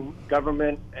authoritarian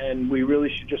government, and we really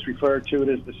should just refer to it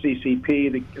as the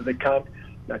CCP,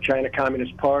 the China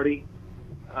Communist Party.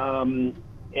 And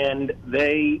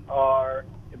they are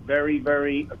very,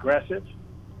 very aggressive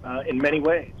in many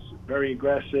ways. Very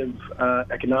aggressive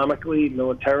economically,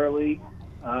 militarily,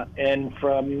 and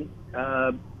from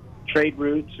trade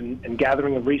routes and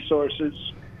gathering of resources.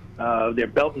 Their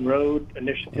Belt and Road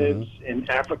initiatives in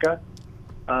Africa.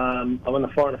 I'm on the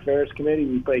Foreign Affairs Committee.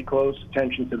 We pay close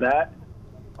attention to that.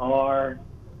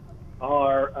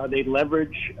 They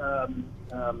leverage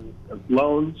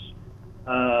loans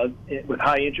with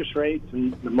high interest rates,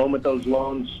 and the moment those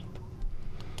loans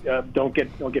don't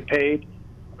get paid,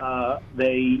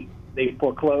 they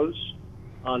foreclose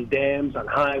on dams, on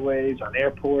highways, on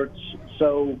airports.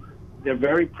 So they're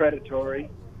very predatory,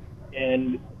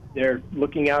 and they're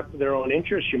looking out for their own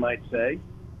interests, you might say,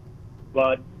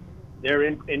 but their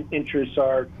interests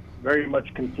are very much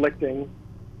conflicting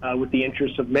with the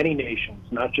interests of many nations,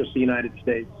 not just the United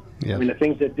States. Yes. I mean, the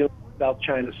things that deal with South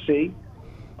China Sea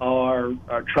are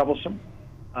troublesome.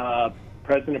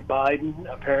 President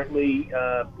Biden apparently,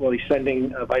 he's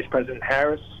sending Vice President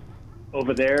Harris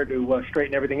over there to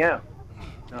straighten everything out.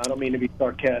 I don't mean to be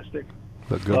sarcastic.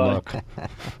 But good luck.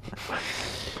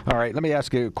 All right, let me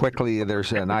ask you quickly,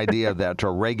 there's an idea that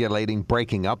regulating,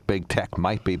 breaking up big tech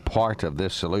might be part of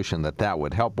this solution, that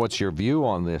would help. What's your view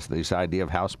on this idea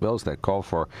of House bills that call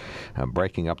for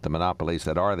breaking up the monopolies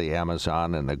that are the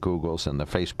Amazon and the Googles and the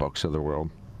Facebooks of the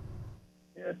world?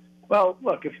 Yeah. Well,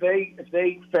 look, if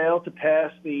they fail to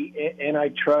pass the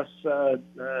antitrust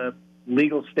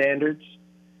legal standards,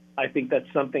 I think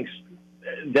that's something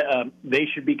they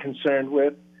should be concerned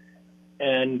with.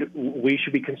 And we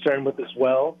should be concerned with as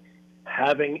well,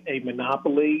 having a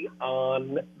monopoly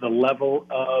on the level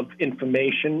of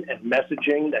information and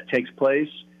messaging that takes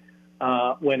place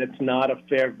when it's not a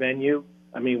fair venue.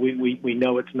 I mean, we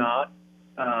know it's not.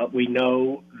 We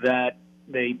know that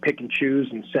they pick and choose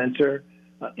and censor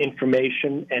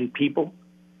information and people.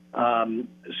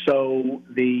 So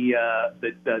the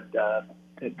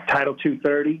Title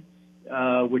 230,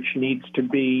 which needs to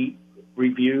be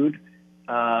reviewed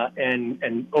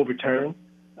and overturned,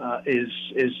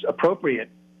 is appropriate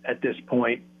at this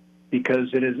point because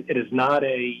it is not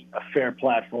a fair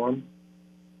platform,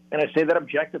 and I say that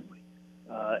objectively.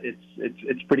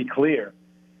 It's pretty clear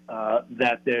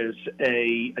that there's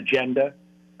a agenda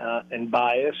and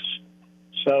bias.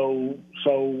 So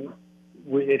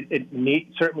it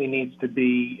certainly needs to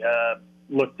be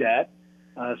looked at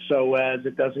so as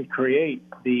it doesn't create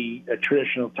the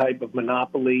traditional type of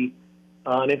monopoly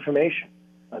on information.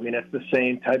 I mean, it's the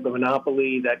same type of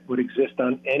monopoly that would exist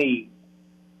on any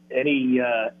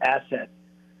asset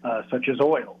such as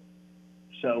oil.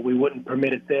 So we wouldn't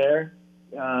permit it there.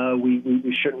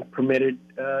 We shouldn't permit it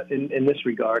in this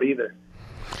regard either.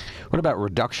 What about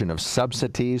reduction of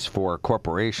subsidies for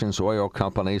corporations, oil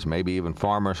companies, maybe even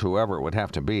farmers, whoever it would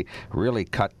have to be, really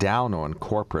cut down on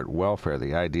corporate welfare,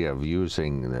 the idea of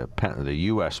using the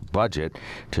U.S. budget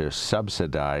to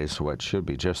subsidize what should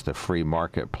be just the free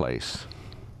marketplace?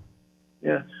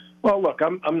 Yeah. Well, look,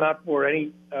 I'm not for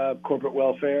any corporate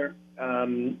welfare.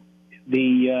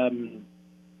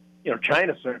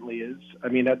 China certainly is. I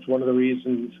mean, that's one of the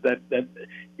reasons that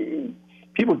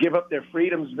people give up their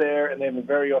freedoms there, and they have a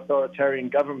very authoritarian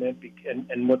government.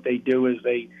 And what they do is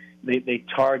they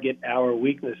target our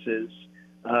weaknesses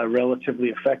relatively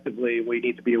effectively. We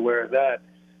need to be aware of that.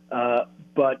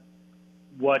 But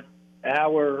what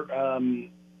our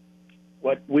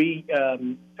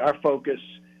focus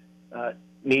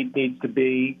needs to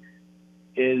be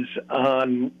is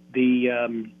on the.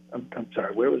 I'm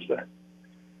sorry. Where was that?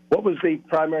 What was the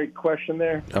primary question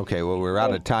there? Okay, well, we're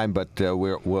out of time, but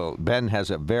Ben has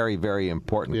a very, very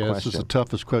important question. This is the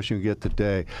toughest question you get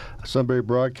today. Sunbury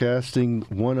Broadcasting,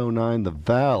 109 The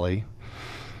Valley.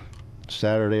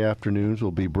 Saturday afternoons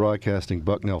we'll be broadcasting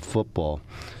Bucknell football.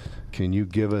 Can you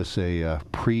give us a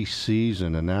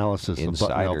preseason analysis of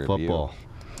Bucknell football? View.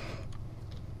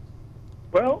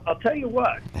 Well, I'll tell you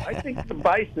what. I think the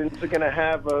Bisons are going to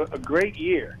have a great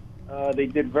year. They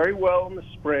did very well in the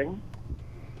spring.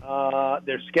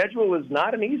 Their schedule is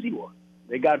not an easy one.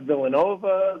 They got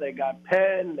Villanova, they got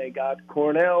Penn, they got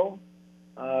Cornell,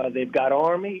 they've got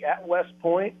Army at West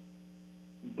Point.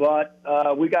 But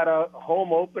we got a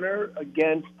home opener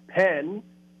against Penn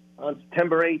on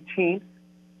September 18th.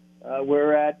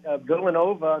 We're at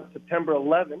Villanova on September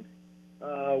 11th,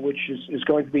 which is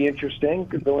going to be interesting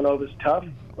because Villanova's tough.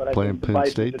 But I think Penn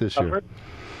State this year.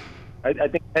 I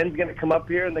think Penn's going to come up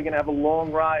here and they're going to have a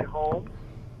long ride home.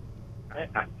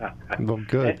 Well,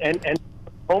 good. And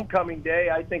homecoming day,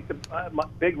 I think the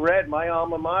Big Red, my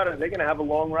alma mater, they're going to have a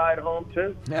long ride home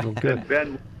too. Well, good.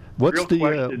 Ben, what's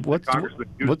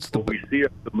the we see a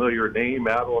familiar name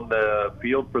out on the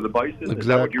field for the Bison? Exactly. Is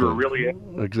that what you were really at?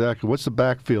 Exactly. What's the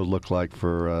backfield look like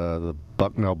for the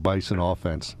Bucknell Bison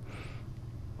offense?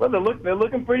 Well, they're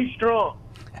looking pretty strong.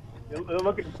 They're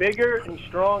looking bigger and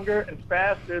stronger and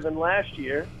faster than last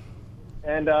year,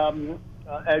 and.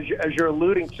 As you're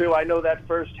alluding to, I know that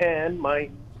firsthand. My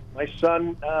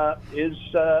son is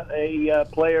a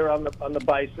player on the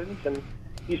Bisons, and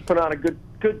he's put on a good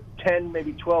 10,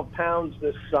 maybe 12 pounds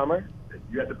this summer.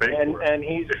 You had to pay for it. And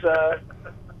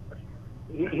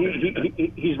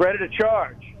he's ready to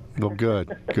charge. Well,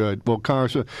 good. Well,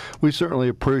 Congressman, we certainly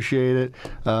appreciate it.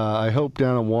 I hope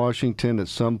down in Washington at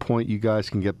some point you guys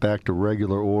can get back to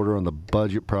regular order on the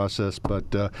budget process.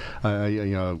 But you're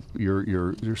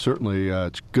certainly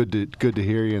it's good to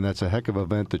hear you, and that's a heck of an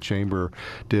event the chamber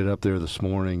did up there this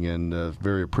morning, and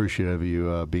very appreciative of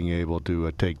you being able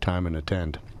to take time and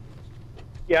attend.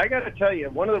 Yeah, I got to tell you,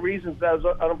 one of the reasons those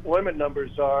unemployment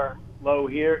numbers are low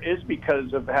here is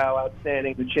because of how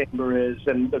outstanding the chamber is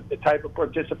and the type of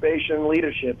participation and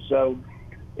leadership. So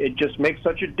it just makes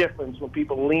such a difference when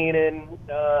people lean in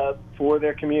for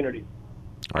their community.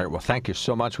 All right. Well, thank you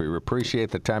so much. We appreciate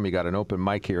the time. You got an open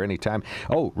mic here anytime.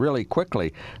 Oh, really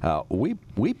quickly,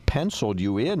 we penciled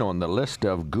you in on the list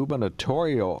of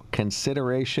gubernatorial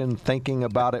consideration, thinking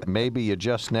about it. Maybe you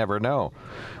just never know.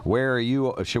 Where are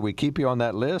you? Should we keep you on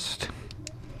that list?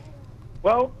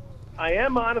 Well, I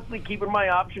am honestly keeping my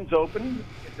options open.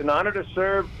 It's an honor to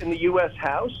serve in the U.S.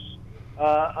 House.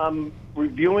 I'm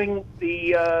reviewing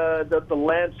the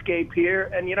landscape here,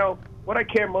 and what I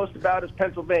care most about is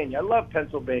Pennsylvania. I love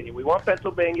Pennsylvania. We want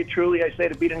Pennsylvania truly, I say,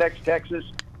 to be the next Texas,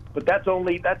 but that's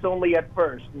only at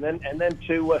first, and then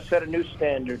to set a new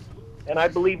standard. And I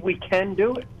believe we can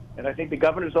do it, and I think the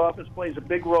governor's office plays a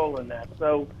big role in that.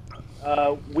 So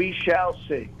we shall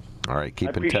see. All right,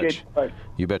 keep in touch.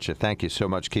 You betcha. Thank you so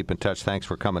much. Keep in touch. Thanks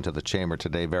for coming to the Chamber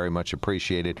today. Very much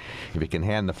appreciated. If you can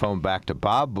hand the phone back to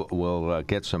Bob, we'll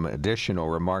get some additional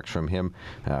remarks from him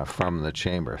from the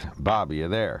Chamber. Bob, are you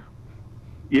there?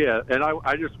 Yeah, and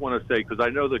I just want to say, because I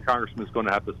know the congressman's going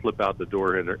to have to slip out the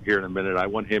door here in a minute, I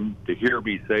want him to hear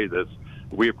me say this.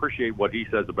 We appreciate what he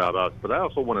says about us, but I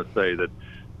also want to say that,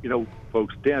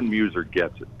 folks, Dan Muser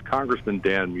gets it. Congressman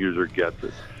Dan Muser gets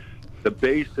it. The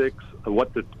basics,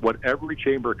 what every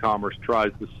Chamber of Commerce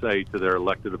tries to say to their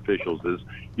elected officials is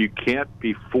you can't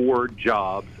be for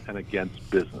jobs and against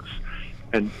business.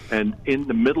 And in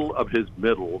the middle of his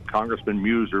Congressman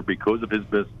Muser, because of his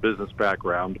business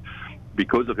background,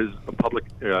 because of his public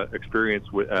experience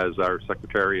as our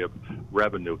Secretary of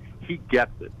Revenue, he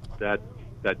gets it that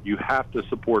you have to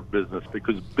support business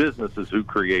because business is who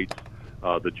creates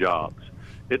the jobs.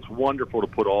 It's wonderful to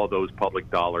put all those public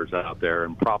dollars out there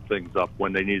and prop things up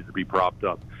when they need to be propped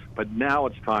up. But now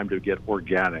it's time to get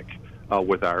organic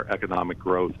with our economic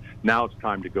growth. Now it's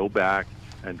time to go back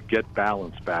and get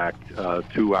balance back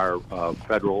to our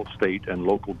federal, state, and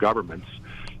local governments.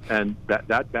 And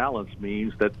that balance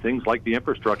means that things like the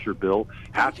infrastructure bill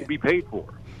have to be paid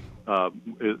for.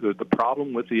 The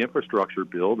problem with the infrastructure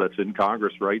bill that's in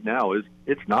Congress right now is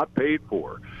it's not paid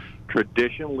for.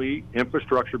 Traditionally,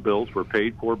 infrastructure bills were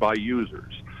paid for by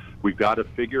users. We've got to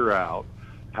figure out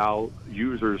how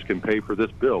users can pay for this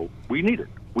bill. We need it.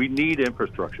 We need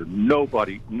infrastructure.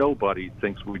 Nobody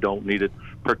thinks we don't need it,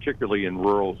 particularly in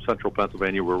rural central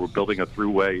Pennsylvania where we're building a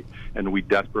thruway and we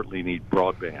desperately need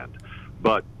broadband.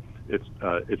 But it's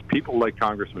people like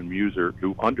Congressman Muser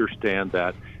who understand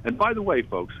that. And by the way,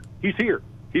 folks, he's here.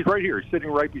 He's right here. He's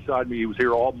sitting right beside me. He was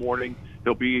here all morning.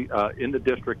 He'll be in the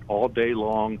district all day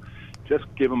long. Just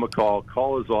give him a call.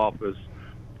 Call his office.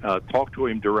 Talk to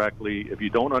him directly. If you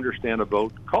don't understand a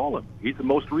vote, call him. He's the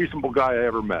most reasonable guy I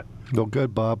ever met. Well,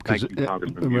 good, Bob. Because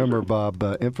remember, Muser. Bob,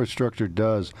 infrastructure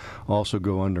does also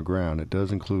go underground. It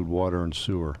does include water and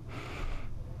sewer.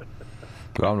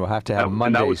 Well, we'll have to have Mondays.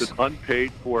 And that was an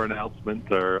unpaid-for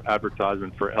announcement or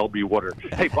advertisement for LB Water.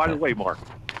 Hey, by the way, Mark,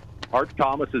 Art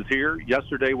Thomas is here.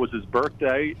 Yesterday was his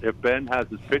birthday. If Ben has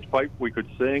his pitch pipe, we could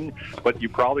sing. But you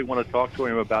probably want to talk to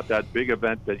him about that big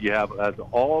event that you have as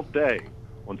all day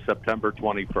on September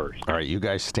 21st. All right, you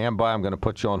guys stand by. I'm going to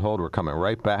put you on hold. We're coming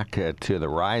right back to the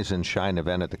Rise and Shine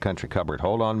event at the Country Cupboard.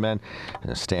 Hold on, men.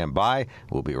 Stand by.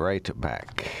 We'll be right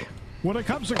back. When it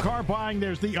comes to car buying,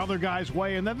 there's the other guy's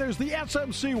way, and then there's the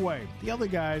SMC way. The other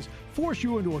guys force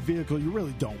you into a vehicle you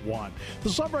really don't want. The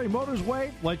Sunbury Motors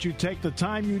way lets you take the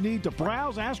time you need to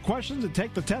browse, ask questions, and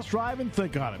take the test drive and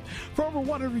think on it. For over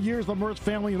 100 years, the Mertz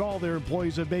family and all their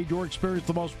employees have made your experience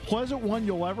the most pleasant one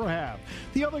you'll ever have.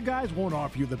 The other guys won't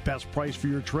offer you the best price for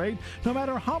your trade, no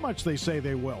matter how much they say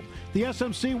they will. The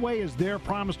SMC way is their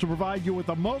promise to provide you with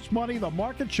the most money the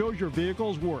market shows your vehicle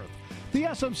is worth. The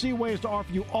SMC way is to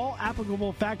offer you all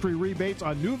applicable factory rebates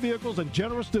on new vehicles and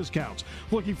generous discounts.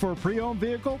 Looking for a pre-owned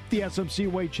vehicle? The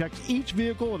SMC way checks each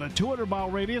vehicle in a 200-mile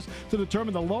radius to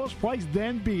determine the lowest price,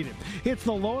 then beat it. It's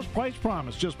the lowest price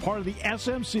promise, just part of the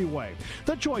SMC way.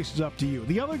 The choice is up to you,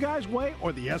 the other guy's way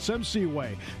or the SMC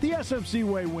way. The SMC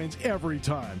way wins every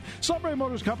time. Sunbury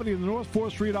Motors Company in the North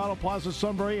 4th Street Auto Plaza,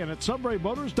 Sunbury, and at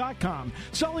sunburymotors.com.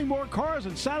 Selling more cars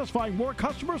and satisfying more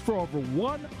customers for over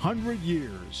 100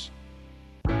 years.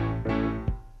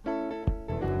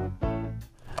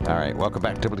 All right, welcome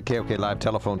back to the KOK Live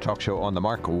Telephone Talk Show on the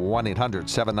Mark.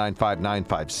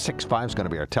 1-800-795-9565 is going to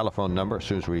be our telephone number as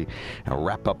soon as we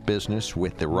wrap up business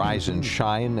with the Rise and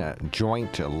Shine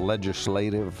joint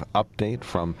legislative update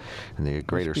from the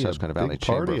Greater Susquehanna Valley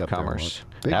Chamber of Commerce.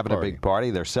 Having a big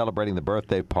party. They're celebrating the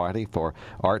birthday party for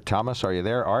Art Thomas. Are you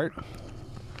there, Art?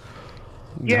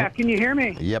 Yeah, can you hear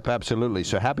me? Yep, absolutely.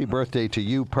 So happy birthday to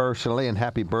you personally, and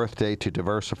happy birthday to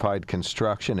Diversified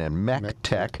Construction and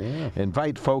MECTEC. Yeah.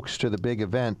 Invite folks to the big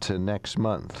event next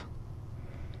month.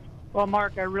 Well,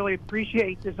 Mark, I really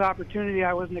appreciate this opportunity.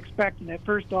 I wasn't expecting it.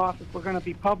 First off, if we're going to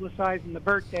be publicizing the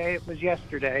birthday, it was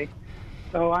yesterday.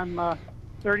 So I'm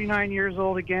 39 years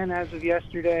old again as of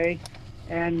yesterday.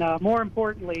 And more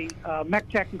importantly,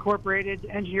 MECTEC Incorporated,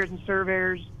 Engineers and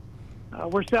Surveyors,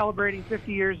 we're celebrating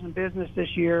 50 years in business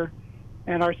this year,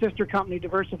 and our sister company,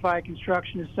 Diversified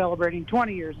Construction, is celebrating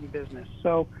 20 years in business.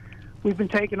 So we've been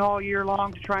taking all year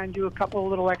long to try and do a couple of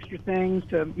little extra things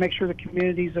to make sure the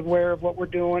community's aware of what we're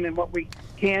doing and what we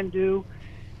can do.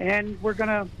 And we're going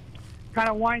to kind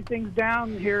of wind things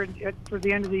down here for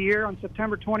the end of the year on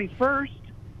September 21st.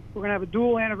 We're going to have a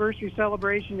dual anniversary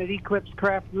celebration at Eclipse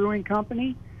Craft Brewing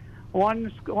Company.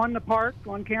 One the park,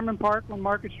 one Cameron Park, one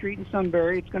Market Street in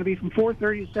Sunbury. It's going to be from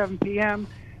 4:30 to 7 p.m.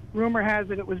 rumor has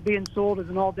it was being sold as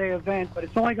an all-day event, but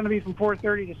it's only going to be from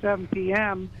 4:30 to 7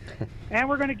 p.m. And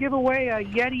we're going to give away a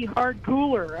Yeti hard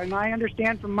cooler. And I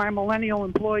understand from my millennial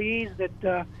employees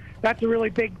that that's a really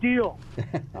big deal.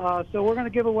 So we're going to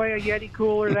give away a Yeti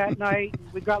cooler that night.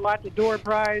 We've got lots of door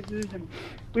prizes, and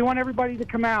we want everybody to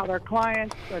come out, our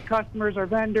clients, our customers, our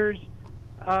vendors,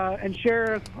 and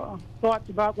share thoughts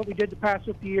about what we did the past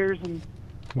 50 years and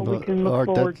what we can look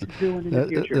forward to doing in the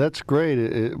future. That's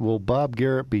great. Will Bob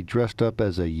Garrett be dressed up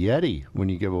as a Yeti when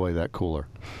you give away that cooler?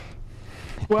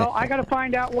 Well, I got to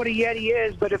find out what a Yeti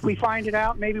is, but if we find it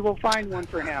out, maybe we'll find one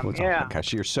for him. Yeah. Oh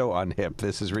gosh, you're so unhip.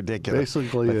 This is ridiculous.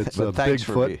 Basically, it's a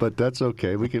Bigfoot, but that's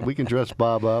okay. We can dress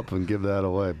Bob up and give that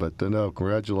away. But no,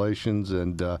 congratulations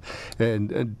and Art.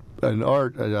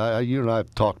 You and I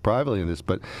have talked privately on this,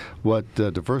 but what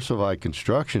Diversify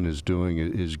Construction is doing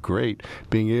is great.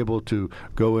 Being able to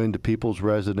go into people's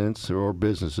residence or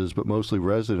businesses, but mostly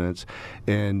residents,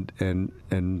 and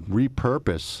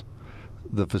repurpose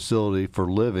the facility for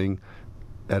living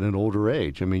at an older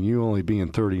age. I mean, you only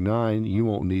being 39, you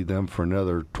won't need them for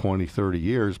another 20, 30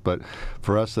 years. But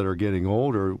for us that are getting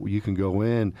older, you can go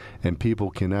in and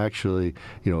people can actually,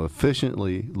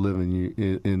 efficiently live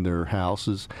in their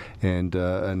houses. And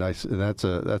that's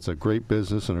a great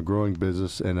business and a growing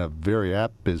business and a very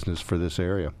apt business for this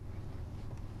area.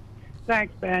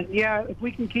 Thanks, Ben. Yeah, if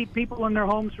we can keep people in their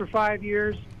homes for 5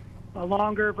 years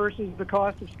longer versus the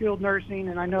cost of skilled nursing,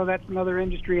 and I know that's another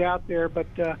industry out there, but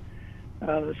the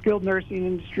skilled nursing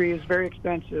industry is very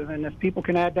expensive, and if people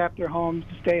can adapt their homes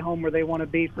to stay home where they want to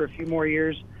be for a few more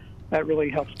years, that really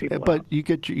helps people out. But you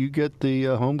get the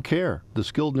home care. The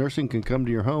skilled nursing can come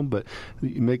to your home, but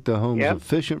you make the homes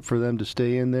efficient for them to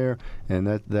stay in there, and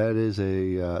that is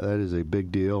a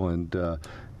big deal, and a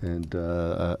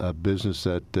business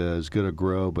that is going to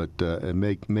grow, but and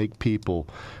make people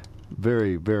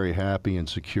very, very happy and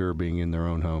secure being in their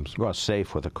own homes. Well,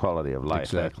 safe with the quality of life.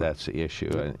 Exactly. That's the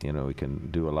issue. We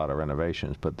can do a lot of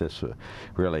renovations, but this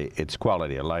really, it's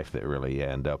quality of life that really you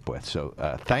end up with. So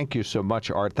thank you so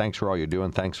much, Art. Thanks for all you're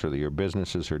doing. Thanks for your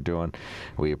businesses are doing.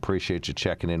 We appreciate you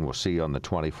checking in. We'll see you on the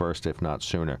 21st, if not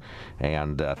sooner.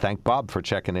 And thank Bob for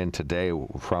checking in today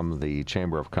from the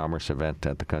Chamber of Commerce event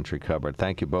at the Country Cupboard.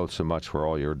 Thank you both so much for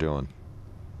all you're doing.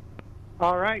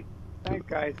 All right. Thanks,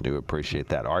 guys. Do appreciate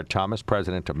that. Art Thomas,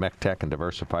 president of MECTEC and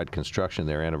Diversified Construction,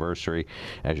 their anniversary,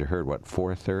 as you heard,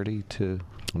 4:30 to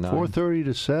 9? 4:30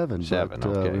 to 7. 7, but,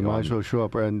 okay. We might as well show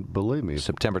up, and believe me.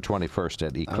 September 21st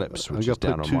at Eclipse, which is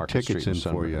down on Market Street. I got 2 tickets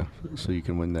in for you, so you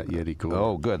can win that Yeti cooler.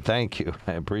 Oh, good. Thank you.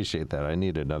 I appreciate that. I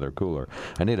need another cooler.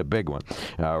 I need a big one.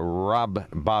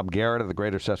 Bob Garrett of the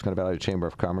Greater Susquehanna Valley Chamber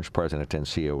of Commerce, president and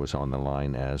CEO, was on the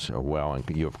line as well. And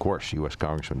you, of course, U.S.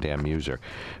 Congressman Dan Muser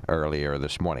earlier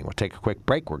this morning. We'll take a quick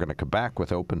break. We're going to come back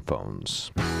with open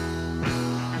phones.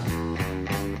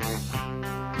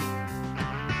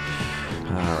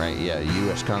 All right,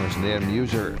 U.S. Congressman Dan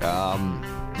Muser.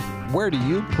 Where do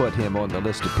you put him on the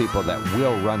list of people that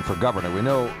will run for governor? We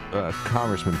know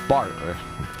Congressman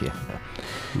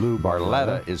Lou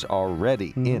Barletta is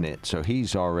already in it, so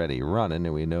he's already running,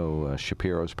 and we know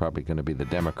Shapiro's probably going to be the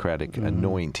Democratic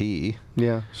anointee.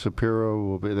 Yeah, Shapiro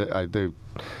will be.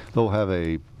 They'll have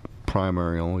a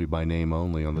primary only by name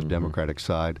only on the Democratic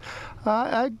side.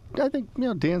 I think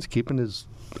Dan's keeping his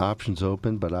options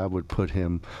open, but I would put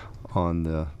him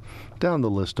on down the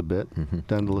list a bit,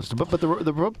 But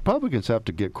the Republicans have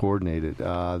to get coordinated.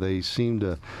 They seem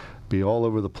to be all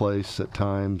over the place at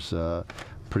times.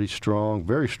 Pretty strong,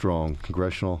 very strong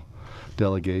congressional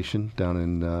delegation down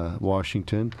in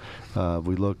Washington.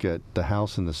 We look at the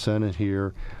House and the Senate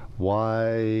here.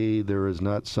 Why there is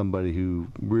not somebody who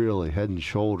really head and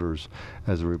shoulders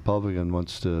as a Republican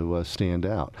wants to stand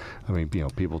out. I mean,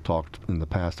 people talked in the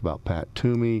past about Pat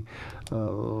Toomey,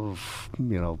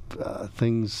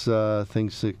 things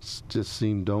that just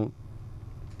don't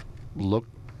look,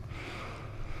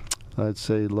 I'd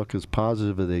say, look as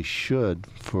positive as they should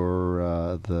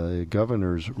for the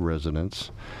governor's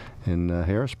residence in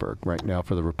Harrisburg. Right now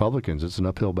for the Republicans, it's an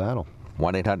uphill battle.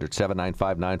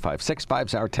 1-800-795-9565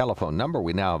 is our telephone number.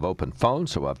 We now have open phone,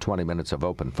 so we'll have 20 minutes of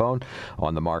open phone.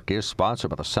 On the Mark is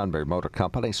sponsored by the Sunbury Motor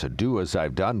Company, so do as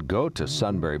I've done. Go to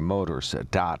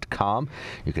sunburymotors.com.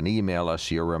 You can email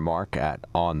us your remark at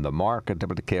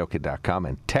onthemark@wkok.com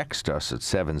and text us at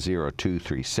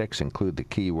 70236. Include the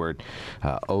keyword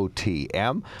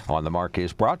OTM. On the Mark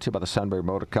is brought to you by the Sunbury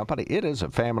Motor Company. It is a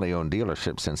family-owned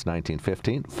dealership since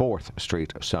 1915, 4th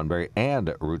Street, Sunbury,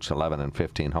 and routes 11 and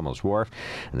 15, Hummel's Wharf.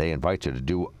 They invite you to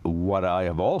do what I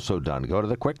have also done. Go to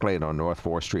the Quick Lane on North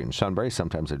 4th Street in Sunbury.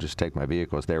 Sometimes I just take my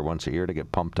vehicles there once a year to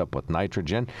get pumped up with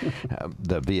nitrogen.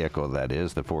 The vehicle, that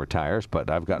is, the 4 tires. But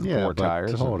I've got 4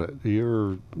 tires. Hold it.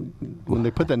 When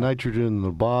they put that nitrogen in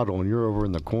the bottle and you're over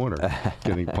in the corner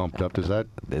getting pumped up, is that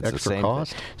extra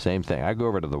cost? Same thing. I go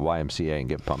over to the YMCA and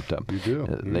get pumped up. You do.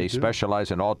 They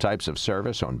specialize in all types of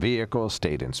service on vehicles,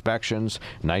 state inspections,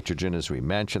 nitrogen, as we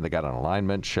mentioned. They got an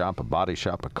alignment shop, a body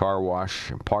shop, a car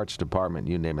wash, a parts department,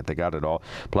 you name it. They got it all.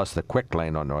 Plus the Quick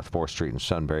Lane on North 4th Street in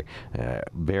Sunbury.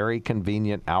 Very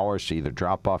convenient hours to either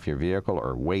drop off your vehicle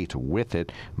or wait with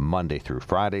it Monday through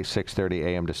Friday, 6:30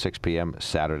 a.m. to 6 p.m.,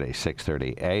 Saturday,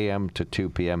 6:30 a.m. to 2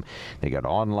 p.m. They got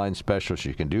online specials.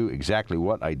 You can do exactly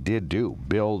what I did do.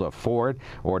 Build a Ford,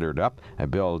 ordered up,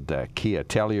 and build a Kia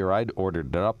Telluride,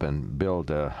 ordered it up, and build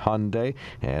a Hyundai,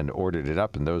 and ordered it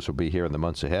up, and those will be here in the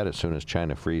months ahead as soon as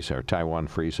Taiwan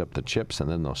frees up the chips, and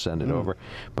then they'll send it over.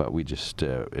 But we just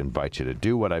invite you to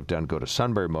do what I've done. Go to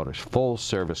Sunbury Motors Full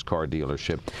Service Car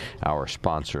Dealership, our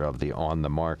sponsor of the On the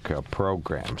Mark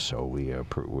program. So we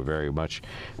very much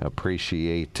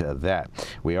appreciate that.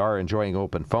 We are enjoying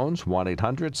open phones,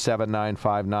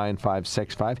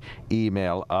 1-800-795-9565.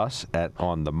 Email us at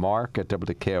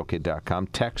onthemark@wkok.com.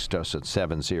 Text us at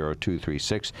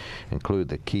 70236. Include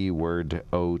the keyword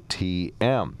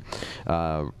OTM.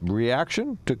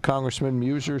 Reaction to Congressman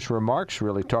Muser's remarks.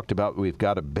 Really talked about we've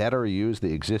got to better use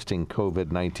the existing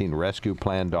COVID-19 rescue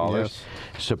plan dollars,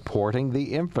 supporting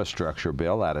the infrastructure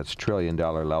bill at its $1 trillion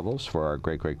levels for our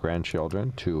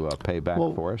great-great-grandchildren to pay back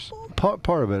for us. Part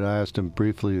of it, I asked him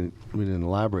briefly, we didn't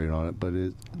elaborate on it, but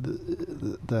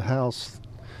the House,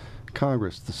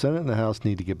 Congress, the Senate and the House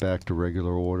need to get back to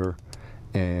regular order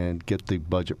and get the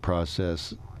budget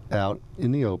process out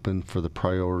in the open for the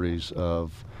priorities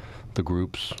of the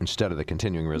groups instead of the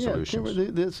continuing resolutions. Yeah,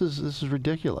 this is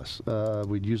ridiculous.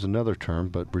 We'd use another term,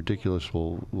 but ridiculous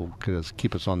will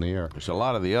keep us on the air. There's a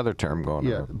lot of the other term going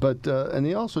on. Yeah, but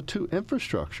and also too,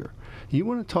 infrastructure. You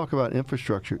want to talk about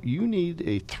infrastructure? You need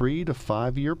a 3 to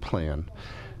 5 year plan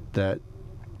that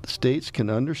states can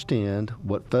understand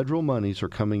what federal monies are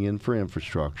coming in for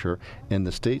infrastructure, and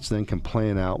the states then can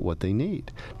plan out what they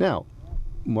need. Now,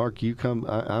 Mark,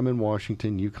 I'm in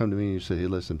Washington. You come to me and you say, hey,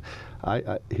 listen,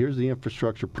 here's the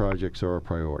infrastructure projects are our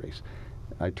priorities.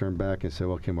 I turn back and say,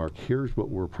 okay, Mark, here's what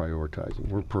we're prioritizing.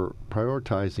 We're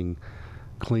prioritizing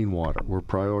clean water. We're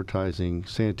prioritizing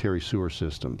sanitary sewer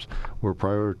systems. We're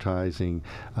prioritizing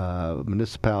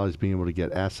municipalities being able to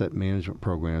get asset management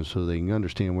programs so they can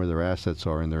understand where their assets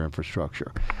are in their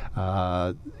infrastructure.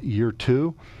 Year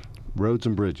 2, roads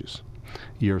and bridges.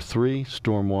 Year 3,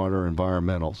 stormwater,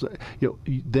 environmentals.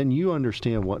 Then you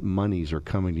understand what monies are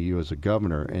coming to you as a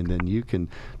governor, and then you can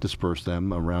disperse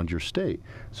them around your state.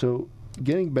 So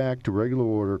getting back to regular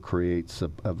order creates a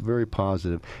very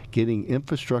positive. Getting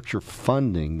infrastructure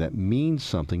funding that means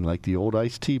something, like the old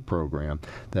ICE-T program,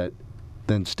 that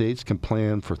then states can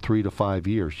plan for 3 to 5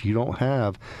 years. You don't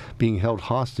have being held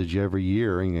hostage every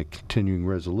year in a continuing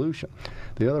resolution.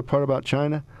 The other part about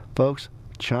China, folks,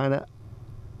 China,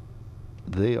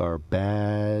 they are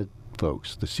bad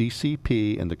folks. The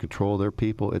CCP and the control of their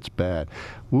people, it's bad.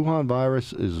 Wuhan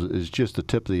virus is just the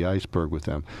tip of the iceberg with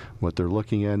them. What they're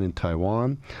looking at in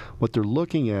Taiwan, what they're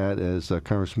looking at, as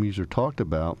Congressman Muser talked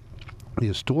about, the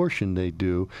extortion they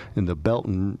do in the Belt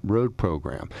and Road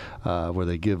program, where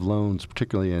they give loans,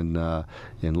 particularly in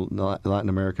Latin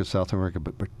America, South America,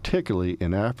 but particularly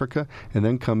in Africa, and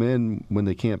then come in when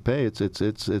they can't pay.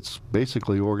 It's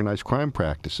basically organized crime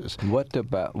practices. What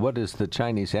is the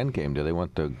Chinese endgame? Do they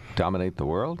want to dominate the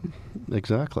world?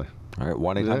 Exactly. All right,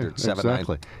 1-800-79.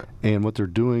 Exactly. And what they're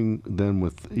doing then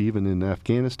with, even in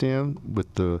Afghanistan,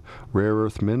 with the rare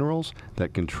earth minerals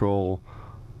that control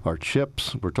our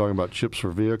chips. We're talking about chips for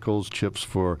vehicles, chips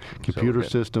for computer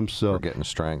systems. So we're getting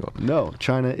strangled. No,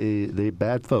 China, they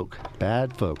bad folk.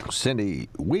 Bad folk. Cindy,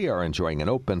 we are enjoying an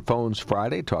Open Phones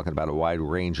Friday, talking about a wide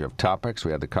range of topics.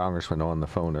 We had the congressman on the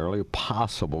phone earlier,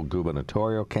 possible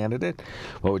gubernatorial candidate.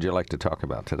 What would you like to talk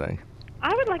about today?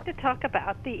 I would like to talk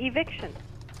about the eviction.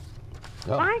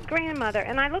 Oh. My grandmother,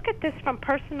 and I look at this from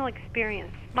personal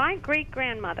experience, my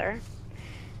great-grandmother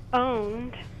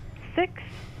owned 6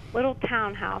 little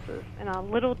townhouses in a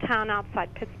little town outside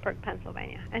Pittsburgh,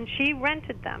 Pennsylvania, and she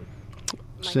rented them.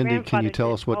 Cindy, can you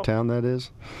tell us what town that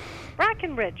is?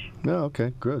 Brackenridge. Oh,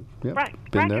 okay, good. Yep.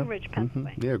 Brackenridge,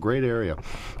 Pennsylvania. Mm-hmm. Yeah, great area.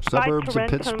 Suburbs of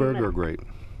Pittsburgh are great.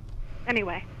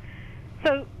 Anyway,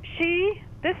 so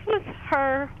this was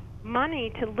her money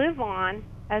to live on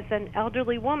as an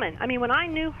elderly woman. I mean, when I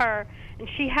knew her, and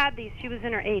she was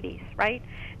in her 80s, right?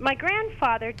 My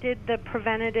grandfather did the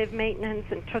preventative maintenance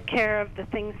and took care of the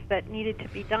things that needed to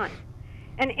be done.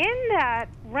 And in that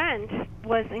rent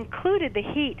was included the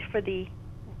heat for the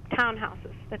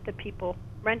townhouses that the people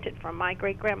rented from my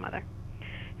great-grandmother.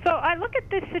 So I look at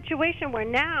this situation where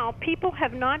now people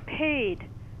have not paid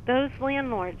those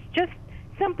landlords, just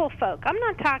simple folk. I'm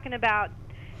not talking about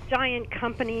giant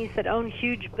companies that own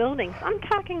huge buildings. I'm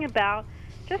talking about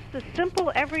just the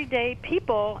simple everyday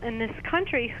people in this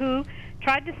country who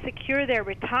tried to secure their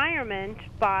retirement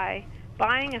by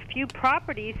buying a few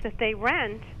properties that they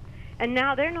rent, and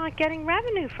now they're not getting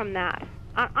revenue from that.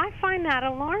 I find that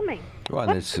alarming. Well,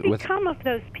 what's to become of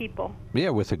those people? Yeah,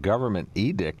 with a government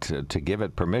edict to give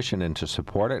it permission and to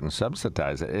support it and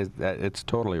subsidize it, it's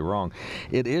totally wrong.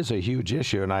 It is a huge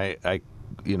issue, and I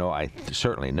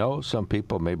certainly know some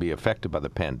people may be affected by the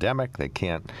pandemic. They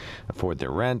can't afford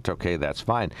their rent. Okay, that's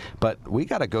fine. But we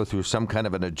got to go through some kind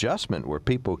of an adjustment where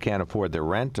people who can't afford their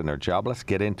rent and are jobless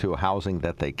get into housing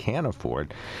that they can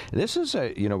afford. This is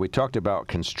we talked about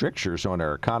constrictures on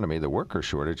our economy, the worker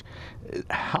shortage.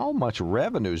 How much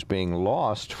revenue is being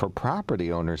lost for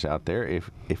property owners out there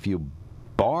if you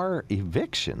bar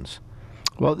evictions?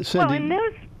 Well, Cindy, and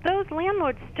those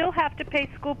landlords still have to pay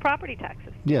school property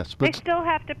taxes. Yes, but they still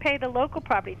have to pay the local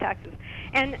property taxes.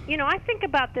 And I think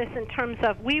about this in terms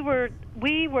of we were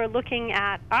looking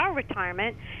at our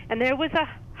retirement, and there was a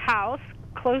house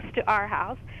close to our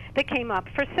house that came up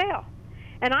for sale.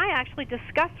 And I actually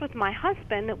discussed with my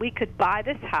husband that we could buy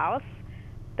this house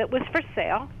that was for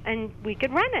sale, and we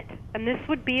could rent it. And this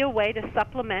would be a way to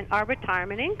supplement our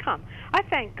retirement income. I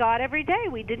thank God every day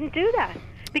we didn't do that,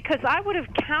 because I would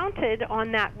have counted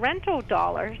on that rental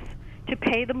dollars to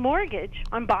pay the mortgage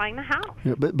on buying the house.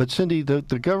 Yeah, but Cindy, the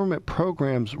government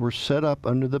programs were set up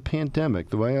under the pandemic.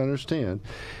 The way I understand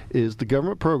is the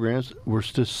government programs were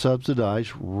to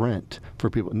subsidize rent for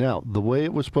people. Now, the way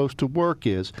it was supposed to work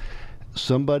is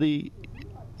somebody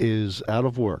is out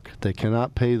of work. They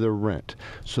cannot pay their rent.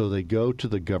 So they go to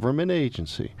the government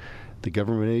agency. The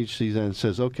government agency then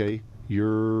says, okay,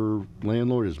 your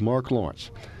landlord is Mark Lawrence.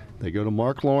 They go to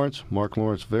Mark Lawrence. Mark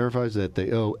Lawrence verifies that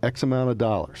they owe X amount of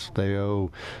dollars. They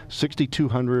owe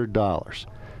 $6,200.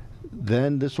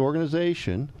 Then this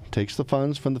organization takes the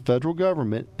funds from the federal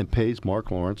government and pays Mark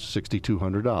Lawrence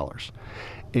 $6,200.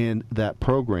 And that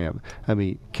program, I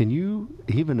mean, can you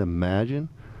even imagine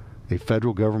a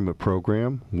federal government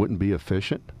program wouldn't be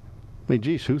efficient? I mean,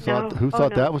 geez, who thought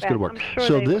that was going to work? Sure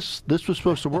so this was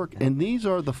supposed to work, and these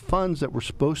are the funds that were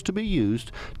supposed to be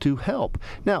used to help.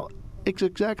 Now, it's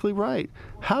exactly right.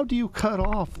 How do you cut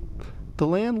off the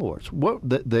landlords?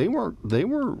 They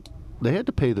had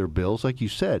to pay their bills, like you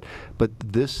said, but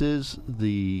this is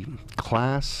the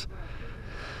class.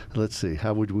 Let's see,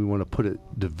 how would we want to put it?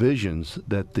 Divisions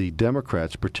that the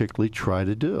Democrats particularly try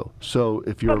to do. So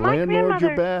if you're a landlord,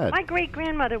 you're bad. My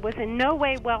great-grandmother was in no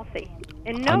way wealthy.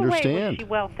 In no way was she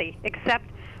wealthy, except,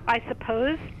 I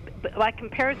suppose, by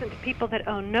comparison to people that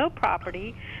own no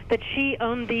property, that she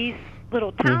owned these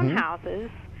little townhouses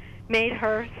made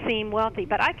her seem wealthy.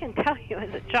 But I can tell you as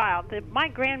a child that my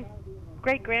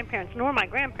great-grandparents nor my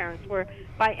grandparents were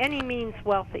by any means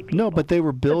wealthy people. No, but they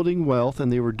were building wealth,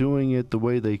 and they were doing it the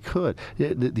way they could.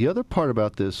 The other part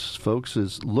about this, folks,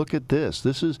 is look at this.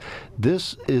 This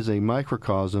is a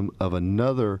microcosm of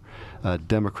another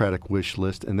Democratic wish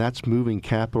list, and that's moving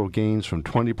capital gains from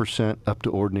 20% up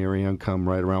to ordinary income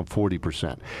right around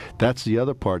 40%. That's the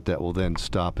other part that will then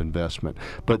stop investment.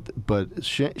 But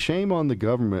shame on the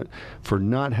government for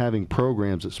not having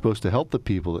programs that's supposed to help the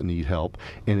people that need help,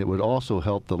 and it would also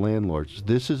help the landlords.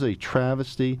 This is a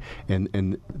travesty,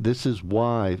 and this is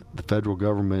why the federal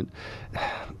government,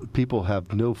 people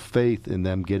have no faith in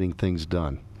them getting things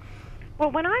done.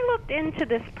 Well, when I looked into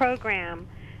this program,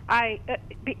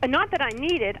 not that I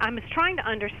need it, I was trying to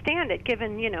understand it,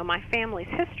 given, my family's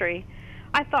history.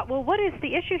 I thought, well, what is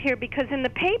the issue here? Because in the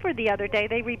paper the other day,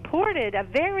 they reported a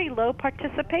very low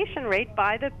participation rate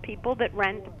by the people that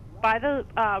rent, by the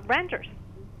renters.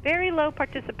 Very low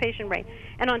participation rate.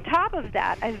 And on top of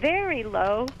that, a very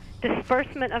low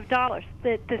disbursement of dollars.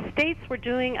 The states were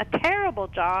doing a terrible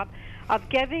job of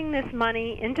giving this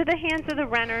money into the hands of the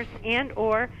renters and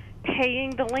or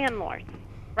paying the landlords,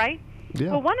 right?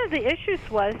 Yeah. Well, one of the issues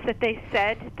was that they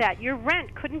said that your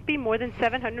rent couldn't be more than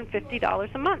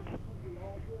 $750 a month.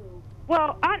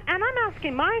 Well, and I'm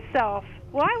asking myself,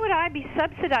 why would I be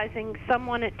subsidizing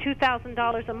someone at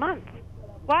 $2,000 a month?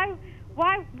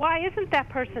 Why isn't that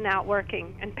person out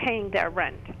working and paying their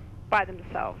rent by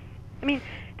themselves? I mean,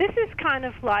 this is kind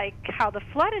of like how the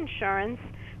flood insurance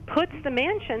puts the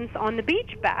mansions on the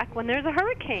beach back when there's a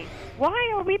hurricane.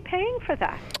 Why are we paying for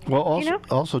that? Well,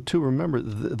 also too, remember,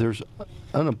 there's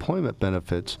unemployment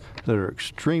benefits that are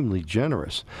extremely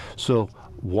generous. So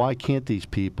why can't these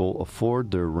people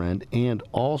afford their rent, and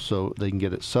also they can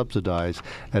get it subsidized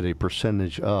at a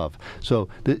percentage of? So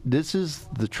this is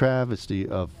the travesty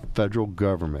of federal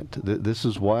government. This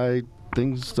is why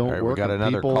things don't work. We got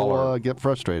another people caller. Get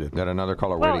frustrated. Got another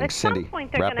caller Well, waiting. at Cindy, some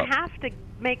point they're going to have to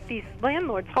make these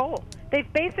landlords whole.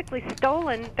 They've basically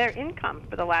stolen their income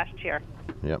for the last year.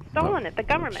 Yep. Stolen it, the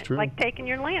government, true. like taking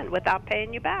your land without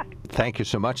paying you back. Thank you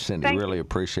so much, Cindy. Thank really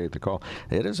appreciate the call.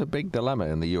 It is a big dilemma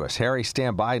in the U.S. Harry,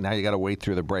 stand by. Now you got to wait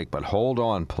through the break, but hold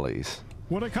on, please.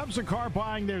 When it comes to car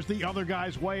buying, there's the other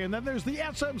guy's way, and then there's the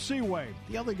SMC way.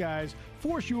 The other guys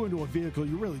force you into a vehicle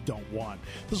you really don't want.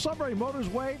 The Sunbury Motors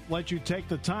way lets you take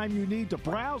the time you need to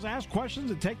browse, ask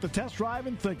questions, and take the test drive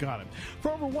and think on it.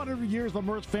 For over 100 years, the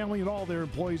Mertz family and all their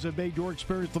employees have made your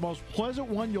experience the most pleasant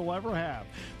one you'll ever have.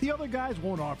 The other guys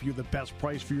won't offer you the best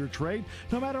price for your trade,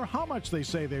 no matter how much they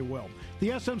say they will.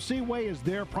 The SMC way is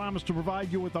their promise to provide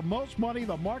you with the most money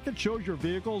the market shows your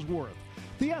vehicle is worth.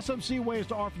 The SMC way is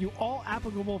to offer you all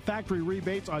applicable factory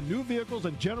rebates on new vehicles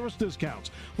and generous discounts.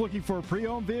 Looking for a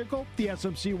pre-owned vehicle? The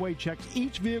SMC way checks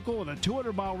each vehicle with a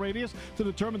 200-mile radius to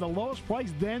determine the lowest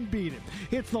price, then beat it.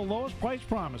 It's the lowest price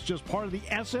promise, just part of the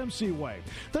SMC way.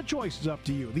 The choice is up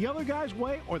to you, the other guy's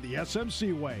way or the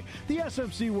SMC way. The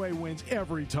SMC way wins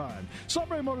every time.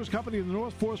 Sunbury Motors Company in the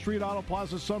North 4th Street Auto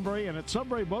Plaza, Sunbury, and at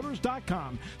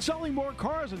sunburymotors.com. Selling more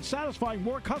cars and satisfying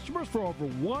more customers for over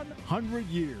 100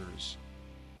 years.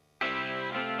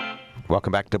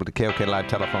 Welcome back to the KOK Live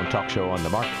Telephone Talk Show on the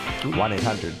Mark.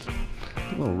 1-800.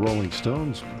 Little Rolling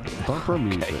Stones bumper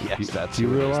music. Yes, that's Do you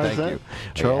who it is. realize Thank that? you.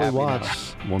 Charlie Happy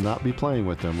Watts will not be playing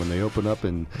with them when they open up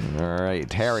in All right.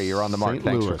 Harry, you're on the Mark. St.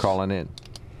 Thanks for Louis. calling in.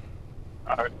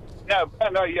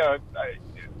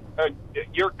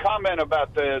 Your comment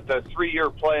about the 3-year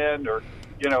plan, or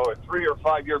a 3 or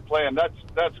 5 year plan,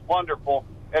 that's wonderful,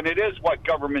 and it is what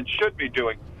government should be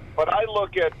doing. But I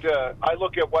look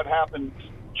at what happened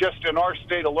just in our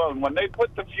state alone when they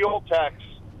put the fuel tax,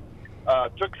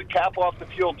 took the cap off the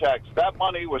fuel tax. That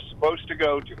money was supposed to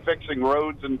go to fixing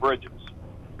roads and bridges,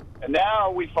 and now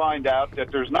we find out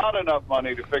that there's not enough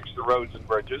money to fix the roads and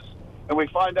bridges, and we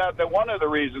find out that one of the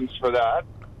reasons for that,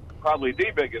 probably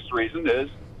the biggest reason, is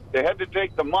they had to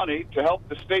take the money to help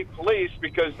the state police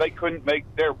because they couldn't make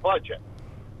their budget.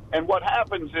 And what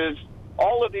happens is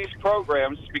all of these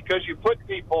programs, because you put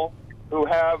people who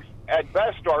have, at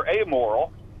best, are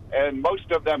amoral, and most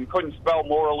of them couldn't spell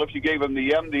moral if you gave them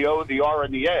the M, the O, the R,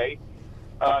 and the A,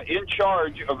 in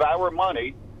charge of our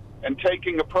money and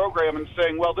taking a program and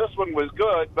saying, well, this one was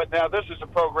good, but now this is a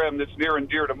program that's near and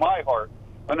dear to my heart.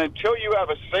 And until you have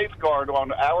a safeguard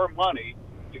on our money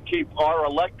to keep our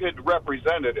elected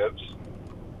representatives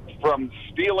from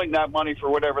stealing that money for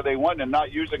whatever they want and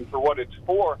not using for what it's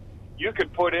for, you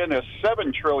could put in a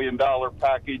 $7 trillion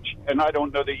package, and I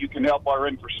don't know that you can help our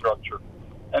infrastructure.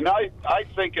 And I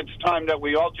think it's time that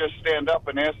we all just stand up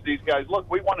and ask these guys, look,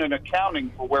 we want an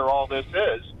accounting for where all this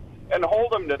is, and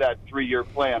hold them to that 3-year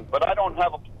plan. But I don't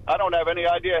have any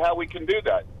idea how we can do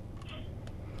that.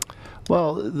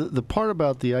 Well, the part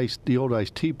about the old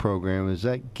ICE-T program is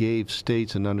that gave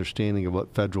states an understanding of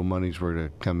what federal monies were to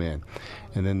come in,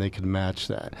 and then they could match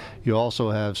that. You also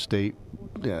have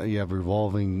you have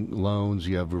revolving loans,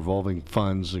 you have revolving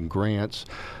funds and grants.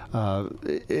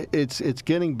 It's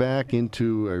getting back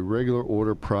into a regular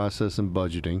order process and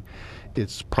budgeting.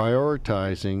 It's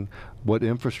prioritizing what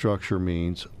infrastructure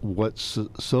means, what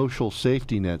social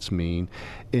safety nets mean,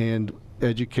 and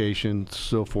education,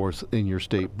 so forth, in your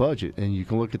state budget, and you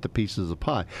can look at the pieces of the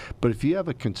pie. But if you have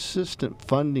a consistent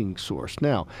funding source,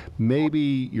 now maybe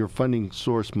your funding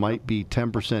source might be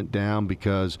 10% down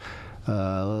because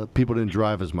people didn't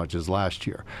drive as much as last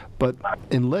year. But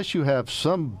unless you have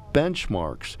some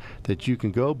benchmarks that you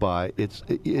can go by,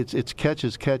 it's catch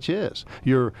as catch is.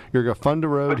 You're going to fund a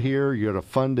road here, you're going to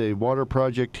fund a water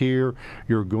project here,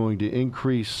 you're going to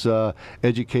increase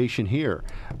education here.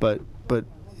 But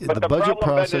the budget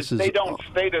process is they don't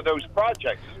stay to those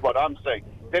projects, is what I'm saying.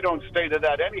 They don't stay to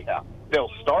that anyhow. They'll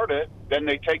start it, then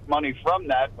they take money from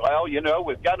that. Well,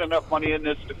 we've got enough money in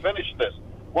this to finish this.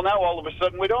 Well, now all of a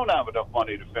sudden we don't have enough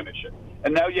money to finish it.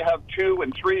 And now you have 2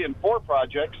 and 3 and 4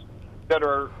 projects that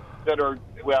are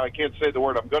well, I can't say the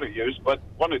word I'm going to use, but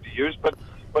wanted to use, but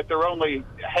they're only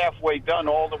halfway done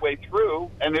all the way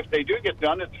through, and if they do get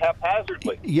done, it's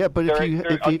haphazardly. Yeah, but if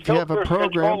you have a program,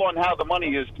 control on how the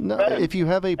money is spent, if you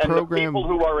have a program, and the people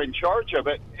who are in charge of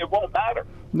it, it won't matter.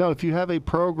 No, if you have a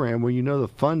program where you know the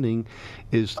funding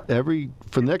is for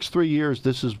the next 3 years,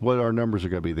 this is what our numbers are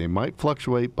going to be. They might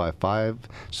fluctuate by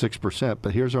 5-6%,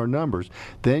 but here's our numbers.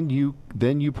 Then you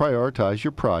prioritize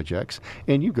your projects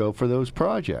and you go for those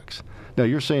projects. Now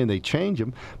you're saying they change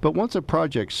them, but once a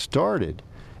project started,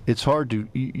 it's hard to,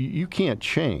 you can't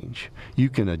change. You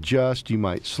can adjust, you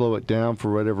might slow it down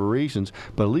for whatever reasons,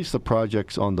 but at least the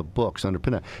project's on the books,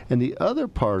 underpin that. And the other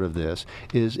part of this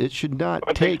is it should not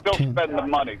take... But they still spend the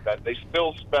money, Ben. They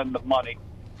still spend the money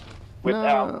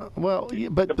without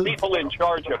but the people in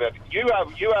charge of it.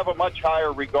 You have a much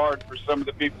higher regard for some of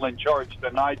the people in charge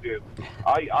than I do.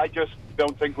 I just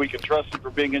don't think we can trust them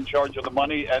for being in charge of the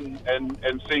money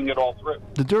and seeing it all through.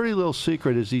 The dirty little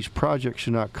secret is these projects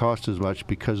should not cost as much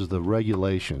because of the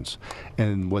regulations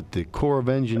and what the Corps of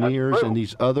Engineers and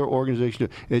these other organizations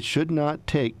do. It should not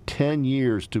take 10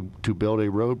 years to build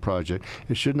a road project.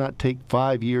 It should not take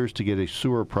 5 years to get a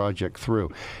sewer project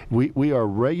through. We are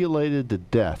regulated to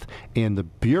death, and the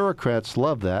bureaucrats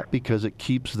love that because it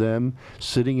keeps them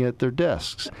sitting at their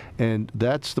desks. And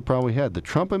that's the problem we had. The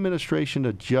Trump administration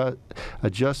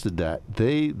adjusted that.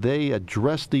 They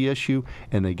addressed the issue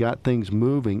and they got things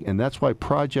moving, and that's why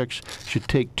projects should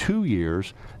take 2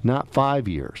 years, not 5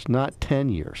 years, not 10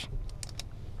 years.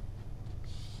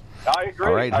 I agree.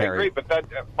 All right, I Harry. agree, but that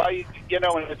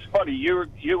and it's funny.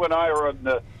 You and I are on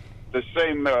the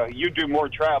same. You do more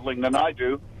traveling than I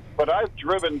do, but I've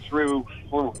driven through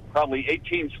probably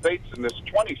 18 states in this,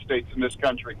 20 states in this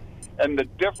country, and the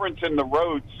difference in the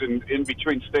roads in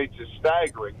between states is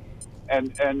staggering.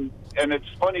 And it's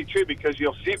funny, too, because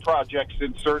you'll see projects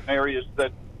in certain areas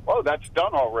that, that's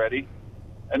done already.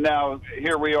 And now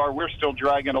here we are, we're still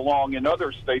dragging along. In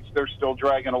other states, they're still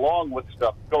dragging along with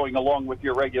stuff, going along with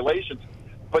your regulations.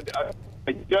 But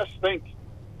I just think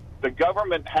the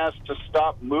government has to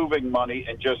stop moving money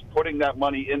and just putting that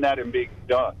money in that and being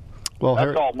done. Well, that's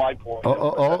Harry, all my point.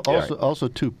 Also,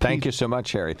 too. Thank you so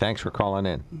much, Harry. Thanks for calling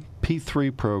in.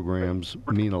 P3 programs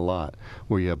mean a lot,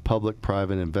 where you have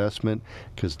public-private investment,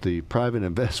 because the private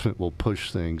investment will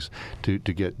push things to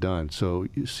get done. So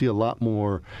you see a lot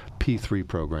more P3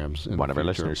 programs in One of our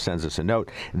listeners sends us a note.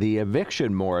 The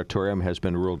eviction moratorium has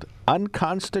been ruled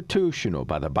unconstitutional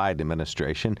by the Biden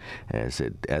administration as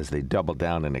they double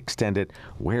down and extend it.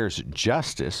 Where's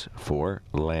justice for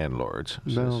landlords?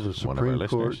 No, the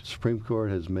Supreme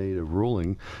Court has made a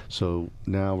ruling, so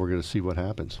now we're going to see what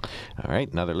happens. All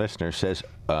right, another listener says,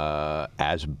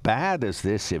 as bad as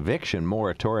this eviction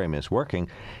moratorium is working,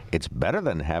 it's better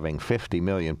than having 50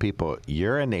 million people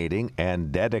urinating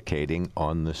and dedicating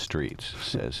on the streets,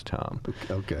 says Tom.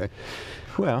 Okay.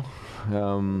 Well,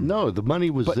 no, the money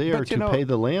was there to pay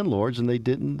the landlords, and they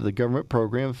didn't. The government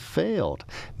program failed.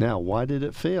 Now, why did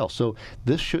it fail? So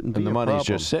this shouldn't be a problem. And the money's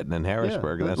just sitting in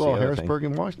Harrisburg. Yeah, that's the other Harrisburg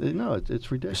thing. and Washington. No,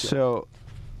 it's ridiculous. So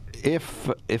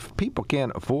if people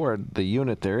can't afford the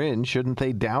unit they're in, shouldn't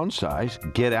they downsize,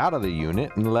 get out of the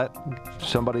unit, and let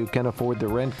somebody who can afford the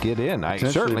rent get in? I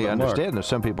certainly understand that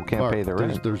some people can't pay the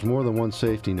rent. There's more than one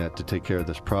safety net to take care of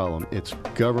this problem. It's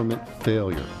government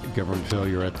failure. Government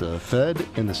failure at the Fed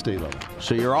and the state level.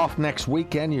 So you're off next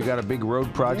weekend. You got a big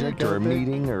road project or a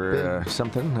meeting or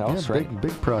something else, right?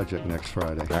 Big project next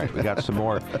Friday. All right, we got some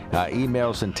more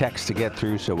emails and texts to get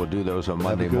through, so we'll do those on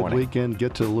Monday morning. Have a good weekend.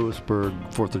 Get to Lewisburg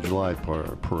 4th of July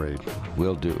parade.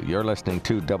 Will do. You're listening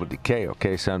to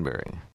WKOK Sunbury.